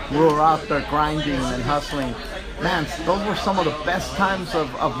when we were out there grinding and hustling, man, those were some of the best times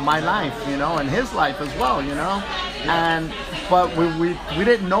of my life, you know, and his life as well, you know. But we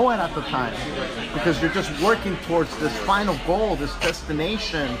didn't know it at the time, because you're just working towards this final goal, this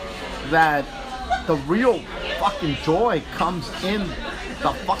destination, that the real fucking joy comes in the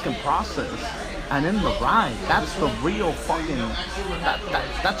fucking process and in the ride. That's the real fucking,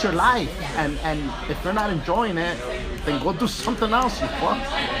 that's your life. And if you're not enjoying it, then go do something else, you fuck.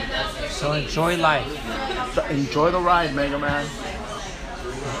 So enjoy life. Enjoy the ride, Mega Man.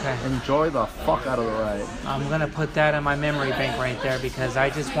 Okay. Enjoy the fuck out of the ride. I'm going to put that in my memory bank right there, because I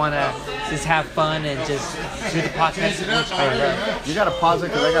just want to just have fun and just do the podcast. You got to pause it,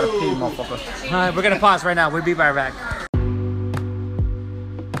 because I got to pee, motherfucker. All right, we're going to pause right now. We'll be right back.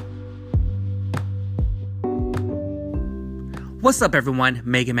 What's up, everyone?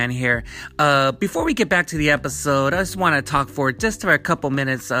 Mega Man here. Before we get back to the episode, I just want to talk for a couple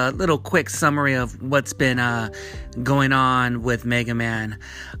minutes, a little quick summary of what's been going on with Mega Man.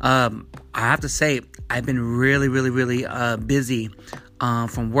 I have to say, I've been really busy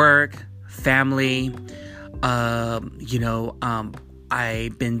from work, family. I've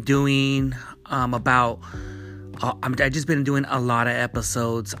been doing I've just been doing a lot of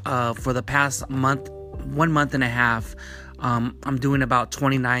episodes for the past 1 month and a half. I'm doing about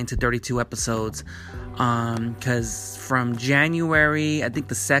 29 to 32 episodes, because from January, I think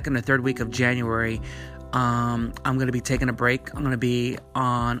the second or third week of January, I'm going to be taking a break. I'm going to be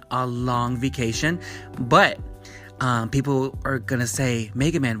on a long vacation, but people are going to say,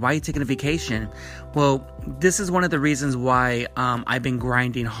 "Mega Man, why are you taking a vacation?" Well, this is one of the reasons why I've been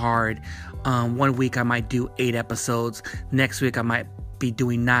grinding hard. 1 week I might do 8 episodes. Next week I might be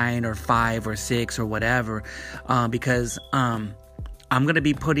doing 9 or 5 or 6 or whatever, because I'm going to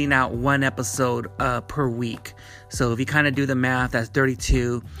be putting out 1 episode per week. So if you kind of do the math, that's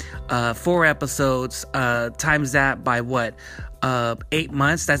 32, 4 episodes, times that by what, 8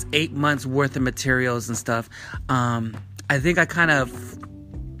 months, that's 8 months worth of materials and stuff. I think I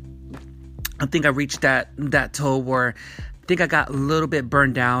reached that toll where I think I got a little bit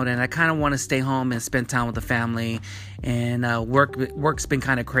burned out, and I kind of want to stay home and spend time with the family. And work's been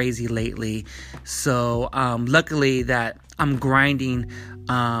kind of crazy lately. So luckily that I'm grinding,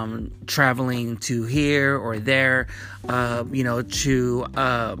 traveling to here or there, to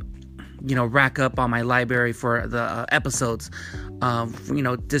rack up on my library for the episodes,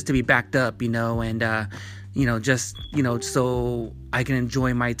 just to be backed up, and so I can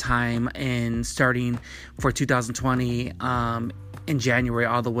enjoy my time in starting for 2020 in January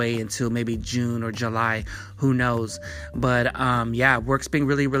all the way until maybe June or July, who knows. But work's been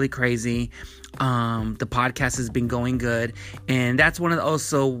really, really crazy. The podcast has been going good, and that's one of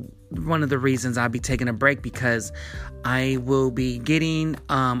the reasons I'll be taking a break, because I will be getting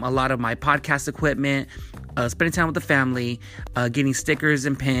a lot of my podcast equipment, spending time with the family, getting stickers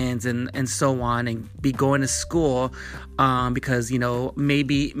and pins and so on, and be going to school, because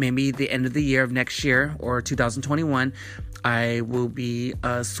maybe the end of the year of next year or 2021, I will be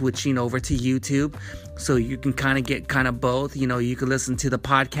switching over to YouTube, so you can get both. You can listen to the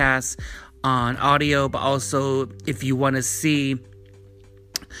podcast on audio, but also if you want to see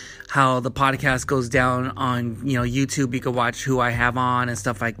how the podcast goes down on YouTube, you can watch who I have on and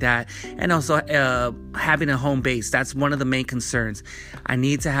stuff like that. And also having a home base, that's one of the main concerns. I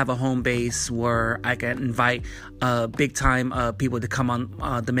need to have a home base where I can invite big time people to come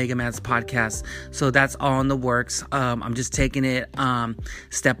on the Mega Man's podcast. So that's all in the works. I'm just taking it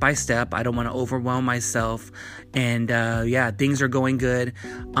step by step. I don't want to overwhelm myself, and things are going good.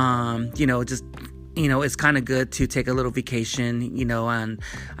 It's kind of good to take a little vacation, and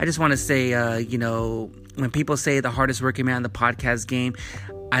I just want to say, when people say the hardest working man in the podcast game,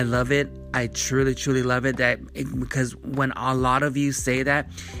 I love it. I truly, truly love it. Because when a lot of you say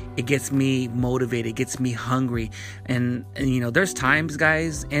that, it gets me motivated, it gets me hungry. And there's times,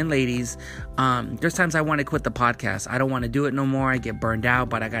 guys and ladies, there's times I want to quit the podcast. I don't want to do it no more. I get burned out,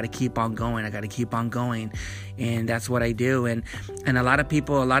 but I got to keep on going. And that's what I do. And a lot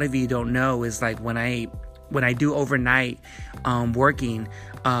of you don't know is like when I do overnight working,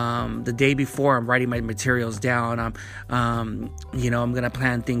 the day before I'm writing my materials down, I'm going to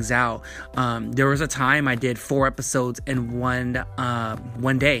plan things out. There was a time I did 4 episodes in one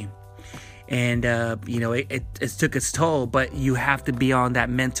day. And, it took its toll, but you have to be on that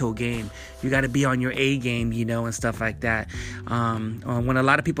mental game. You got to be on your A game, and stuff like that. When a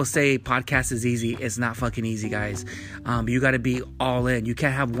lot of people say podcast is easy, it's not fucking easy, guys. You got to be all in. You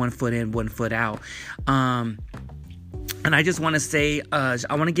can't have 1 foot in, 1 foot out. And I just want to say, I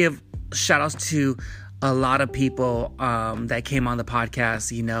want to give shout outs to a lot of people that came on the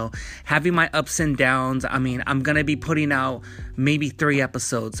podcast, having my ups and downs. I mean, I'm going to be putting out maybe 3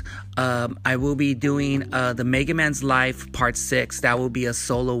 episodes. I will be doing the Mega Man's Life Part 6. That will be a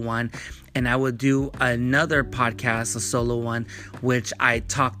solo one. And I will do another podcast, a solo one, which I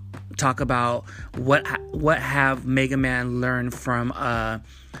talk about what have Mega Man learned from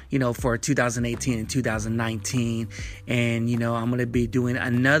for 2018 and 2019. And I'm going to be doing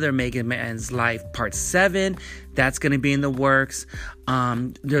another Mega Man's Life Part 7. That's going to be in the works.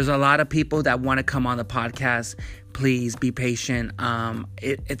 There's a lot of people that want to come on the podcast. Please be patient.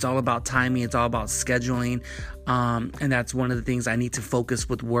 It's all about timing. It's all about scheduling. And that's one of the things I need to focus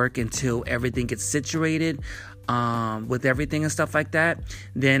with work until everything gets situated. With everything and stuff like that,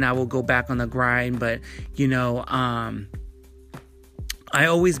 then I will go back on the grind. But I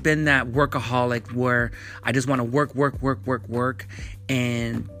always been that workaholic where I just want to work,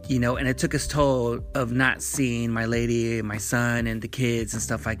 and and it took its toll of not seeing my lady and my son and the kids and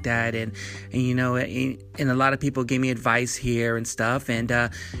stuff like that, and a lot of people gave me advice here and stuff, and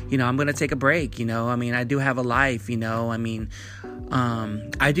I'm gonna take a break. I do have a life.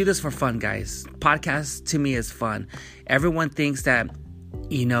 I do this for fun, guys. Podcast to me is fun. Everyone thinks that,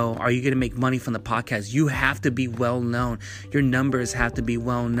 are you going to make money from the podcast? You have to be well known. Your numbers have to be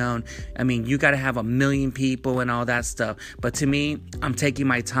well known. You got to have 1 million people and all that stuff. But to me, I'm taking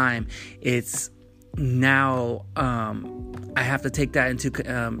my time. It's now, I have to take that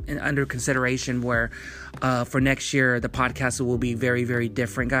under consideration where, for next year, the podcast will be very, very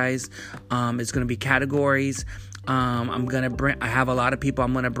different, guys. It's going to be categories. I have a lot of people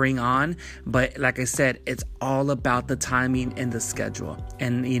I'm going to bring on, but like I said, it's all about the timing and the schedule,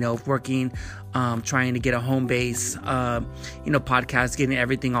 and, working, trying to get a home base, podcast, getting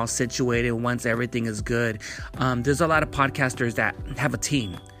everything all situated once everything is good. There's a lot of podcasters that have a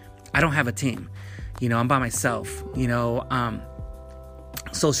team. I don't have a team. I'm by myself,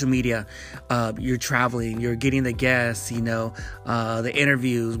 social media, you're traveling, you're getting the guests, the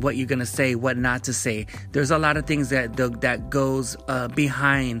interviews, what you're going to say, what not to say. There's a lot of things that goes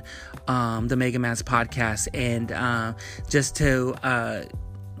behind the Mega Man's podcast, and just to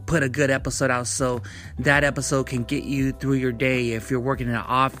put a good episode out so that episode can get you through your day. If you're working in an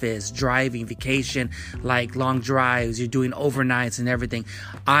office, driving, vacation, like long drives, you're doing overnights and everything,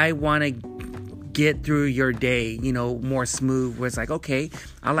 I want to get through your day, more smooth, where it's like, okay,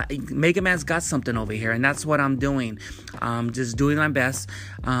 Mega Man's got something over here, and that's what I'm doing. I'm just doing my best.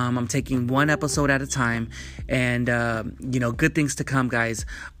 I'm taking one episode at a time, and good things to come, guys.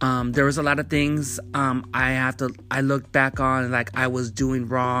 There was a lot of things I looked back on, like I was doing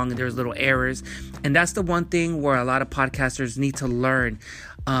wrong, and there's little errors, and that's the one thing where a lot of podcasters need to learn.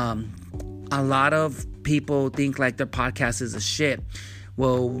 A lot of people think like their podcast is a shit.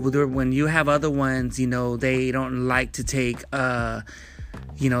 Well, when you have other ones, they don't like to take, they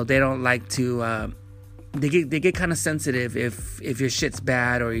don't like to, they get kind of sensitive if your shit's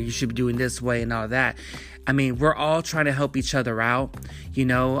bad or you should be doing this way and all that. I mean, we're all trying to help each other out.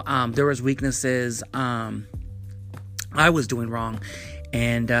 There was weaknesses I was doing wrong.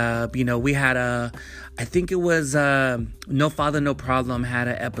 And, we had I think it was No Father, No Problem had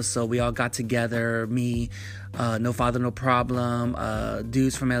an episode. We all got together, me, No Father, No Problem,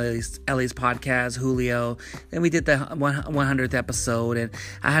 dudes from LA's podcast, Julio. Then we did the 100th episode, and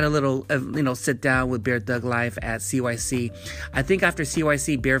I had a little, sit down with Bear Thug Life at CYC. I think after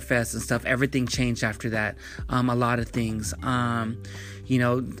CYC Beer Fest and stuff, everything changed after that. A lot of things.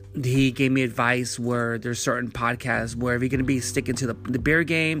 He gave me advice where there's certain podcasts where if you're going to be sticking to the beer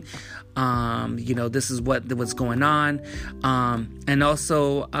game, this is what's going on. And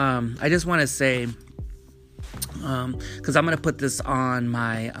also, I just want to say, because I'm going to put this on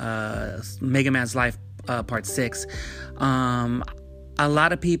my Mega Man's Life Part 6. A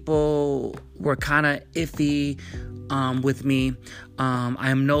lot of people were kind of iffy with me. I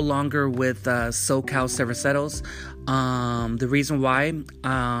am no longer with SoCal Cerveceros. The reason why,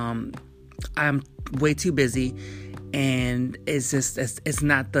 I'm way too busy, and it's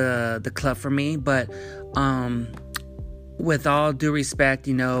not the club for me. But with all due respect,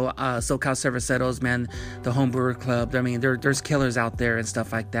 SoCal Cerveceros, man, the homebrewer club, I mean, there's killers out there and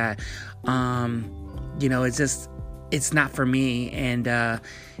stuff like that. It's not for me. And to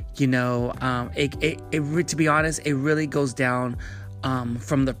be honest, it really goes down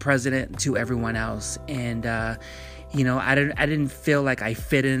from the president to everyone else. And I didn't feel like I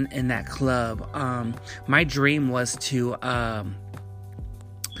fit in that club. My dream was to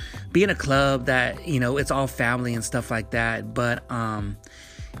be in a club that it's all family and stuff like that. But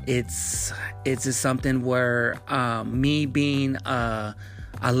it's just something where me being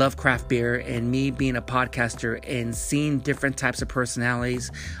I love craft beer, and me being a podcaster and seeing different types of personalities,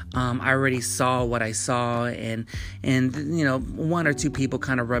 I already saw what I saw, and one or two people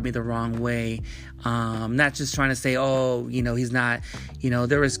kind of rubbed me the wrong way. Not just trying to say, he's not,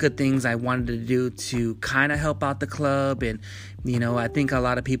 there was good things I wanted to do to kind of help out the club, and I think a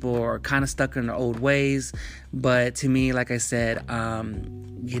lot of people are kind of stuck in their old ways. But to me, like I said,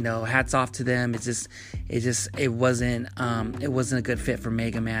 hats off to them. It wasn't a good fit for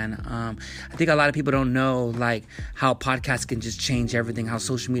Mega Man. I think a lot of people don't know like how podcasts can just change everything, how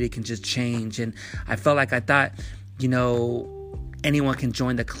social media can just change. And I thought, anyone can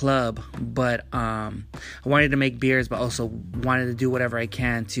join the club, but I wanted to make beers, but also wanted to do whatever I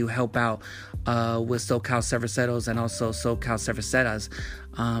can to help out with SoCal Cerveceros and also SoCal Cerveceras.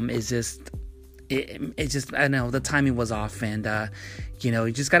 It's just I know the timing was off, and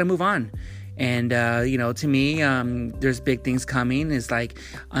you just got to move on. And to me, there's big things coming. It's like,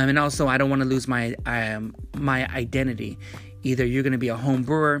 and also I don't want to lose my identity. Either you're going to be a home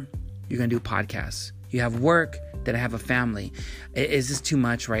brewer, you're going to do podcasts. You have work, then I have a family. It's just too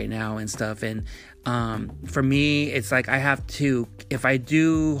much right now and stuff. And for me, it's like I have to, if I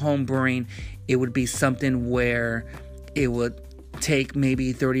do home brewing, it would be something where it would take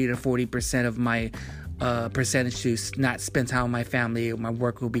maybe 30 to 40% of my percentage to not spend time with my family. My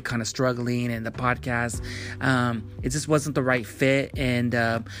work will be kind of struggling, and the podcast, it just wasn't the right fit. And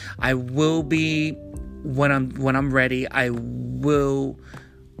I will be, when I'm ready, I want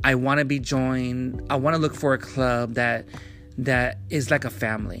to be joined. I want to look for a club that is like a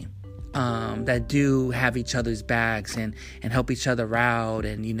family, that do have each other's backs and help each other out,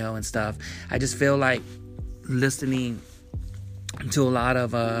 and and stuff. I just feel like listening to a lot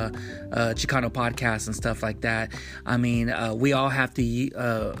of Chicano podcasts and stuff like that. I mean, we all have to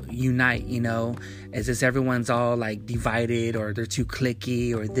unite, It's just everyone's all like divided, or they're too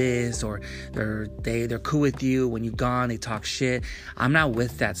cliquey, or this, or they're cool with you when you're gone, they talk shit. I'm not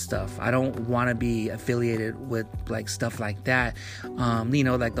with that stuff. I don't want to be affiliated with like stuff like that.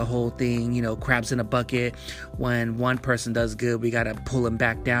 Like the whole thing, crabs in a bucket. When one person does good, we gotta pull them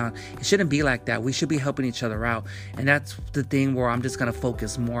back down. It shouldn't be like that. We should be helping each other out, and that's the thing where I'm just gonna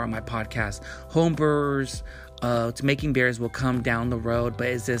focus more on my podcast. Homebrewers to making beers will come down the road, but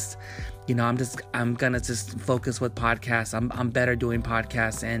it's just, I'm gonna just focus with podcasts. I'm better doing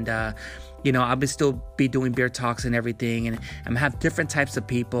podcasts, and I'll still be doing beer talks and everything, and I'm have different types of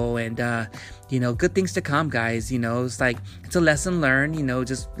people, and good things to come, guys. It's like, it's a lesson learned.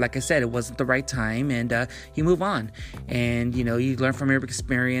 Just like I said, it wasn't the right time, and you move on, and you learn from your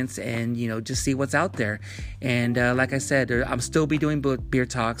experience, and just see what's out there. And like I said, I'm still be doing beer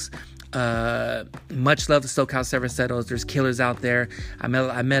talks. Much love to SoCal Server Settles. There's killers out there. I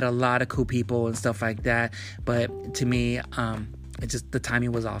met a lot of cool people and stuff like that, but to me, it just, the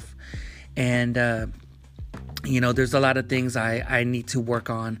timing was off. And there's a lot of things I need to work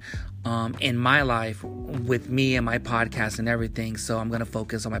on in my life with me and my podcast and everything. So I'm going to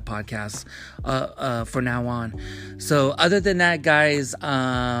focus on my podcast for now on. So other than that, guys,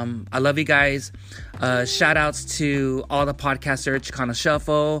 I love you guys. Shout outs to all the podcasters: Chicano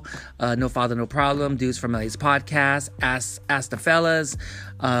Shuffle, No Father, No Problem, Dudes from LA's podcast, Ask the Fellas,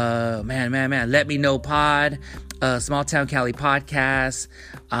 man, Let Me Know Pod, Small Town Cali podcast.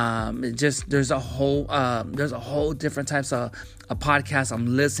 Just there's a whole different types of podcasts I'm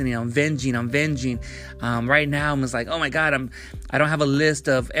listening. I'm venging. Right now I'm just like, oh my god, I don't have a list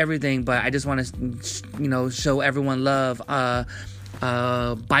of everything, but I just want to show everyone love.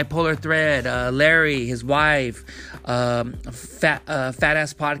 Bipolar Thread, Larry, his wife, Fat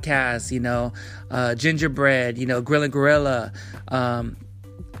Ass Podcast, Gingerbread, Grill and Gorilla,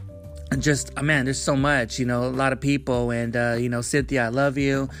 and just, man, there's so much, a lot of people, and, Cynthia, I love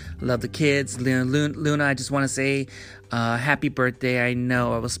you, I love the kids. Luna, I just want to say, happy birthday. I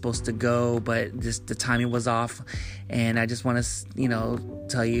know I was supposed to go, but just the timing was off, and I just want to,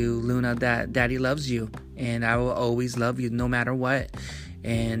 tell you, Luna, that Daddy loves you, and I will always love you no matter what.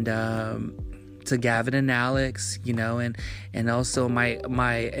 And, to Gavin and Alex, and also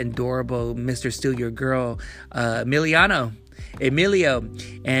my adorable Mr. Steal Your Girl, Emilio,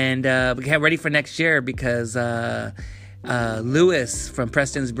 and we get ready for next year, because Lewis from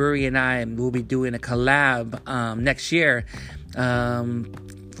Preston's Brewery and I will be doing a collab next year.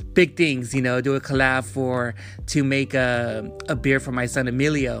 Big things, do a collab to make a beer for my son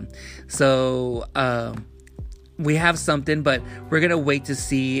Emilio. So we have something, but we're gonna wait to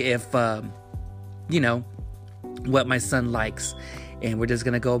see if what my son likes, and we're just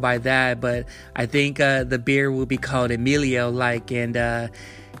gonna go by that. But I think the beer will be called Emilio, and I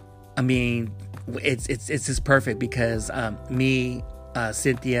mean, it's just perfect, because me,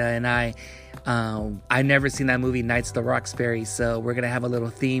 Cynthia, and I've never seen that movie Nights of the Roxbury, so we're gonna have a little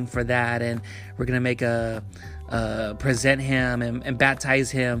theme for that, and we're gonna make present him and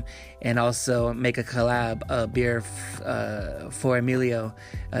baptize him, and also make a collab beer for Emiliano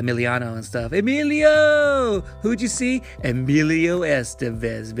and stuff. Emilio, who'd you see? Emilio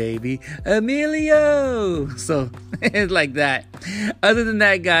Estevez, baby, Emilio. So like that. Other than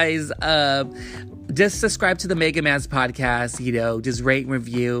that, guys, just subscribe to the Mega Man's podcast. Just rate and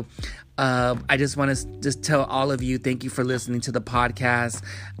review. I just want to just tell all of you, thank you for listening to the podcast.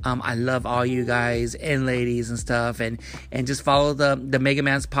 I love all you guys and ladies and stuff, and just follow the Mega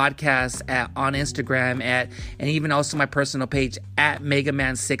Man's podcast on Instagram and even also my personal page at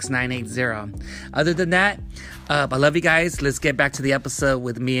Megaman6980. Other than that, I love you guys. Let's get back to the episode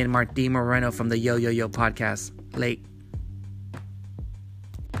with me and Martin Moreno from the Yo podcast. Late.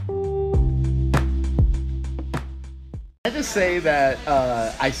 I just say that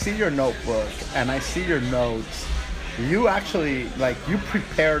I see your notebook and I see your notes. You actually, you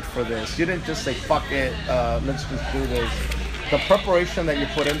prepared for this. You didn't just say, fuck it, let's just do this. The preparation that you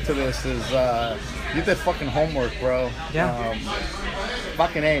put into this is, you did fucking homework, bro. Yeah.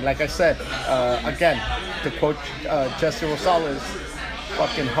 Fucking A. Like I said, again, to quote Jesse Rosales,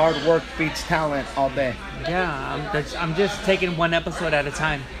 fucking hard work beats talent all day. Yeah, I'm just taking one episode at a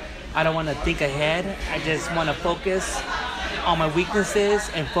time. I don't want to think ahead. I just want to focus on my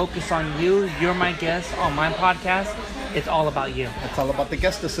weaknesses and focus on you. You're my guest on my podcast. It's all about you. It's all about the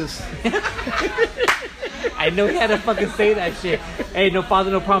guestesses. I know he had to fucking say that shit. Hey, no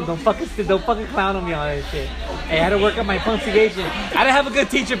father, no problem. Don't fucking clown on me on that shit. Hey, I had to work on my pronunciation. I didn't have a good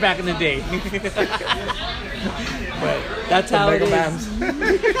teacher back in the day. But that's how it is.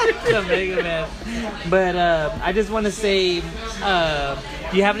 The Mega Man. But I just want to say,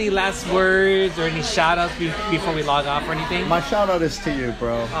 do you have any last words or any shout outs before we log off or anything? My shout out is to you,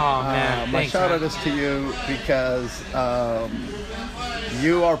 bro. Oh, man. My shout out is to you, because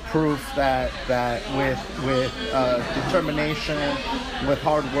you are proof that with determination, with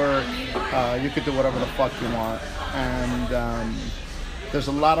hard work, you could do whatever the fuck you want. And there's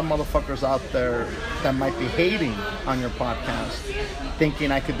a lot of motherfuckers out there that might be hating on your podcast,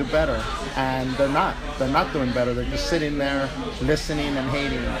 thinking I could do better, and they're not. They're not doing better. They're just sitting there listening and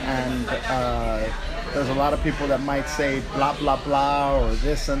hating. And there's a lot of people that might say blah blah blah or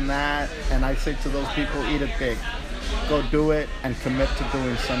this and that, and I say to those people, eat it big. Go do it and commit to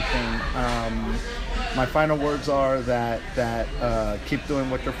doing something. My final words are that keep doing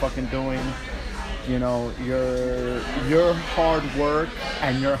what you're fucking doing. You know, your hard work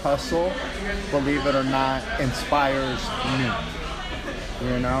and your hustle, believe it or not, inspires me.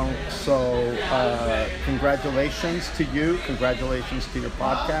 You know, so congratulations to you. Congratulations to your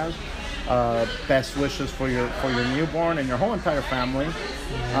podcast. Best wishes for your newborn and your whole entire family.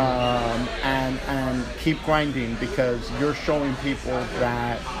 And keep grinding, because you're showing people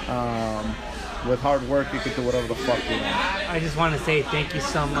that with hard work you could do whatever the fuck you want. I just want to say thank you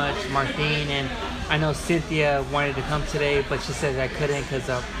so much, Martin. And I know Cynthia wanted to come today, but she said I couldn't because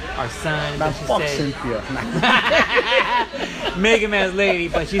of our son. Man, she fuck said, Cynthia. Mega Man's lady,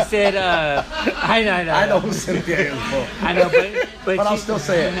 but she said, I know who Cynthia is, bro. I know, but I'll still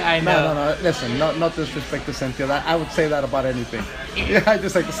say it. I know. No. Listen, no disrespect to Cynthia. I would say that about anything. Yeah, I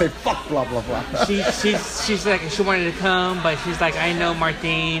just like to say fuck blah blah blah. She's like, she wanted to come, but she's like, I know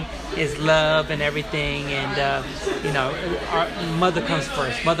Martin is love and everything, and you know, our mother comes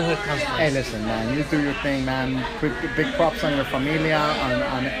first. Motherhood comes first. Hey, listen, man, you do your thing, man. Big props on your familia,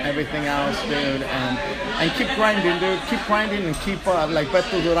 on everything else, dude, and keep grinding, dude. Keep grinding and keep like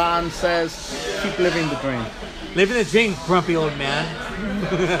Beto Duran says, keep living the dream. Living the dream, grumpy old man.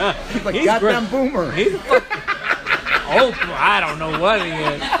 He's like goddamn boomer. He's oh, I don't know what he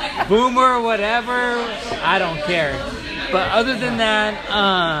is. Boomer, whatever. I don't care. But other than that,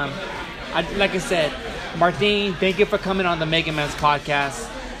 like I said, Martin, thank you for coming on the Mega Man's podcast.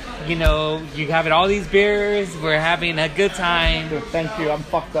 You know, you having all these beers. We're having a good time. Dude, thank you. I'm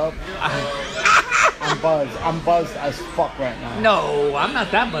fucked up. I'm buzzed. I'm buzzed as fuck right now. No, I'm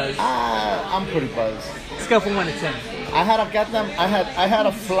not that buzzed. I'm pretty buzzed. Scale from 1 to 10. I had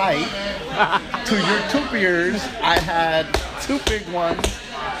a flight to your 2 beers. I had 2 big ones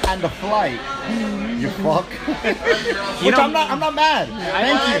and a flight. You fuck. Which I'm not mad.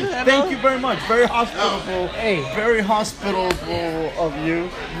 Thank you very much. Very hospitable. Hey. Very hospitable of you.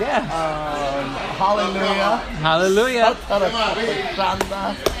 Yeah. Hallelujah. Hallelujah.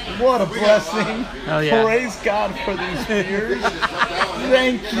 What a blessing. Oh, yeah. Praise God for these beers.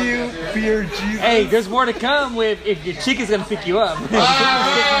 Thank you, beer Jesus. Hey, there's more to come with if your chick is gonna pick you up.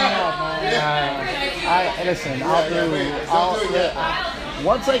 Listen,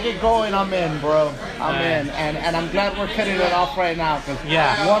 once I get going, I'm in, bro. I'm in, and I'm glad we're cutting it off right now, because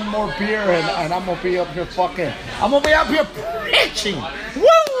one more beer and I'm gonna be up here preaching. Woo!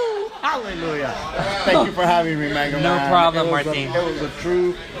 Hallelujah. Thank you for having me, Mega Man. No problem, Martin. It was a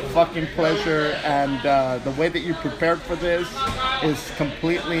true fucking pleasure, and the way that you prepared for this is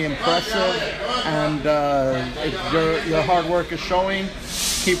completely impressive, and your hard work is showing.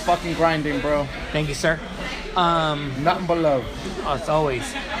 Keep fucking grinding, bro. Thank you, sir. Nothing but love. As always,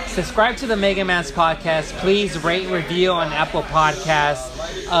 subscribe to the Mega Man's podcast. Please rate and review on Apple Podcasts.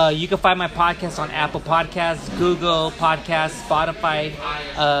 You can find my podcast on Apple Podcasts, Google Podcasts, Spotify,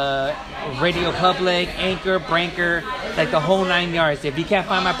 Radio Public, Anchor, Breaker, like the whole 9 yards. If you can't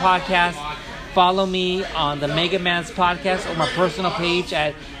find my podcast, follow me on the Mega Man's podcast or my personal page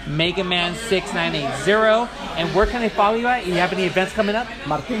at Megaman6980. And where can I follow you at? You have any events coming up?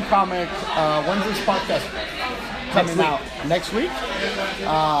 Martin Comic. When's this podcast coming out? Next week?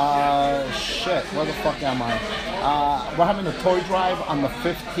 Shit. Where the fuck am I? We're having a toy drive on the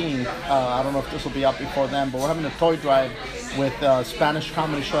 15th. I don't know if this will be up before then, but we're having a toy drive with Spanish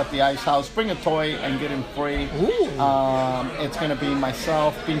comedy show at the Ice House. Bring a toy and get in free. It's going to be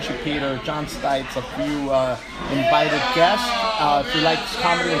myself, Pinchy Peter, John Stites, a few invited guests. If you like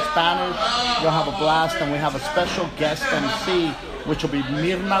comedy in Spanish, you'll have a blast. And we have a special guest MC, which will be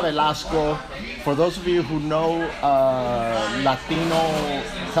Mirna Velasco. For those of you who know Latino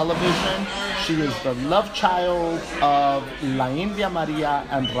television, she is the love child of La India Maria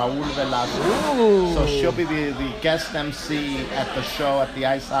and Raul Velasco. Ooh. So she'll be the guest MC at the show at the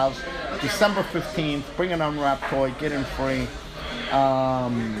Ice House, December 15th. Bring an unwrapped toy, get in free.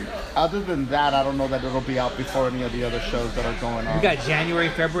 Other than that, I don't know that it'll be out before any of the other shows that are going on. We got January,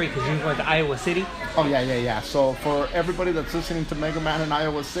 February, because you're going to Iowa City. Oh, yeah. So for everybody that's listening to Mega Man in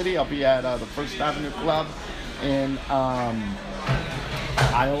Iowa City, I'll be at the First Avenue Club in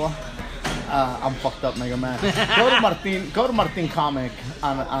Iowa. I'm fucked up, Mega Man. Go to Martin Comic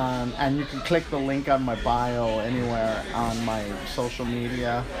and you can click the link on my bio anywhere on my social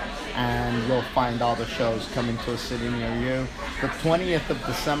media, and you'll find all the shows coming to a city near you. The 20th of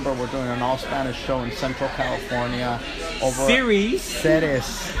December, we're doing an all-Spanish show in Central California. Series? Series.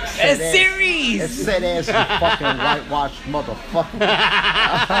 Series! It's Series, you fucking whitewashed motherfucker.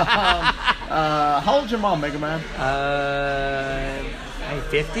 How old's your mom, Mega Man?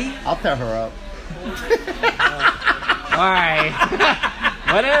 50? I'll tear her up. Alright.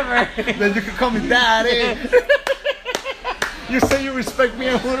 Whatever. Then you can call me daddy. You say you respect me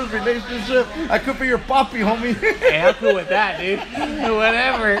and Hooter's relationship. I could be your poppy, homie. Hey, I'm cool with that, dude.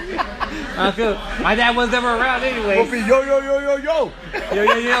 Whatever. I'm cool. My dad was never around anyway. We'll be yo.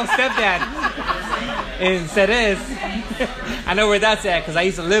 Yo, stepdad. In Ceres. I know where that's at because I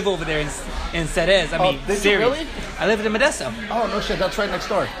used to live over there in Ceres. Did you really? I lived in Modesto. Oh, no shit. That's right next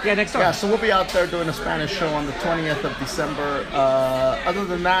door. Yeah, next door. Yeah, so we'll be out there doing a Spanish show on the 20th of December. Other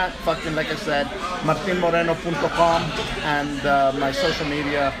than that, fucking like I said, martinmoreno.com and my social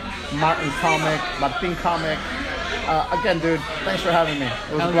media, Martin Comic. Again, dude, thanks for having me.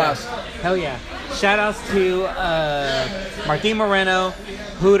 It was a blast. Hell yeah. Shout outs to Martin Moreno,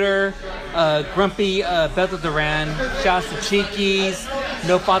 Hooter, Grumpy Beto Duran. Shout outs to Cheekies,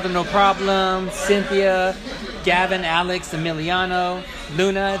 No Father No Problem, Cynthia, Gavin, Alex, Emiliano,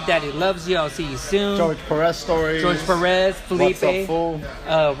 Luna, Daddy Loves You, I'll see you soon. George Perez stories. Felipe. What's up, fool?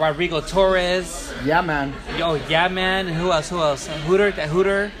 Rodrigo Torres. Yeah, man. Oh, yeah, man. And who else? Hooter.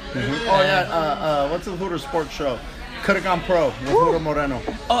 Mm-hmm. Oh, yeah. What's the Hooter sports show? Could have gone pro with Hooter Moreno.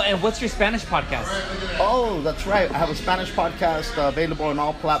 Oh, and what's your Spanish podcast? Oh, that's right. I have a Spanish podcast available on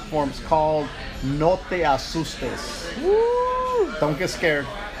all platforms called No Te Asustes. Woo! Don't get scared.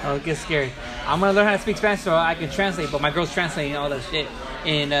 Oh, get scared. I'm going to learn how to speak Spanish so I can translate, but my girl's translating all that shit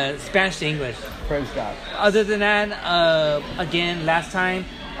in Spanish to English. Praise God. Other than that, again, last time,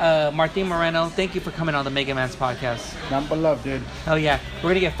 Martin Moreno, thank you for coming on the Mega Man's podcast. None but love, dude. Oh, yeah. We're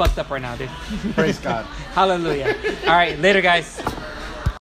going to get fucked up right now, dude. Praise God. Hallelujah. All right. Later, guys.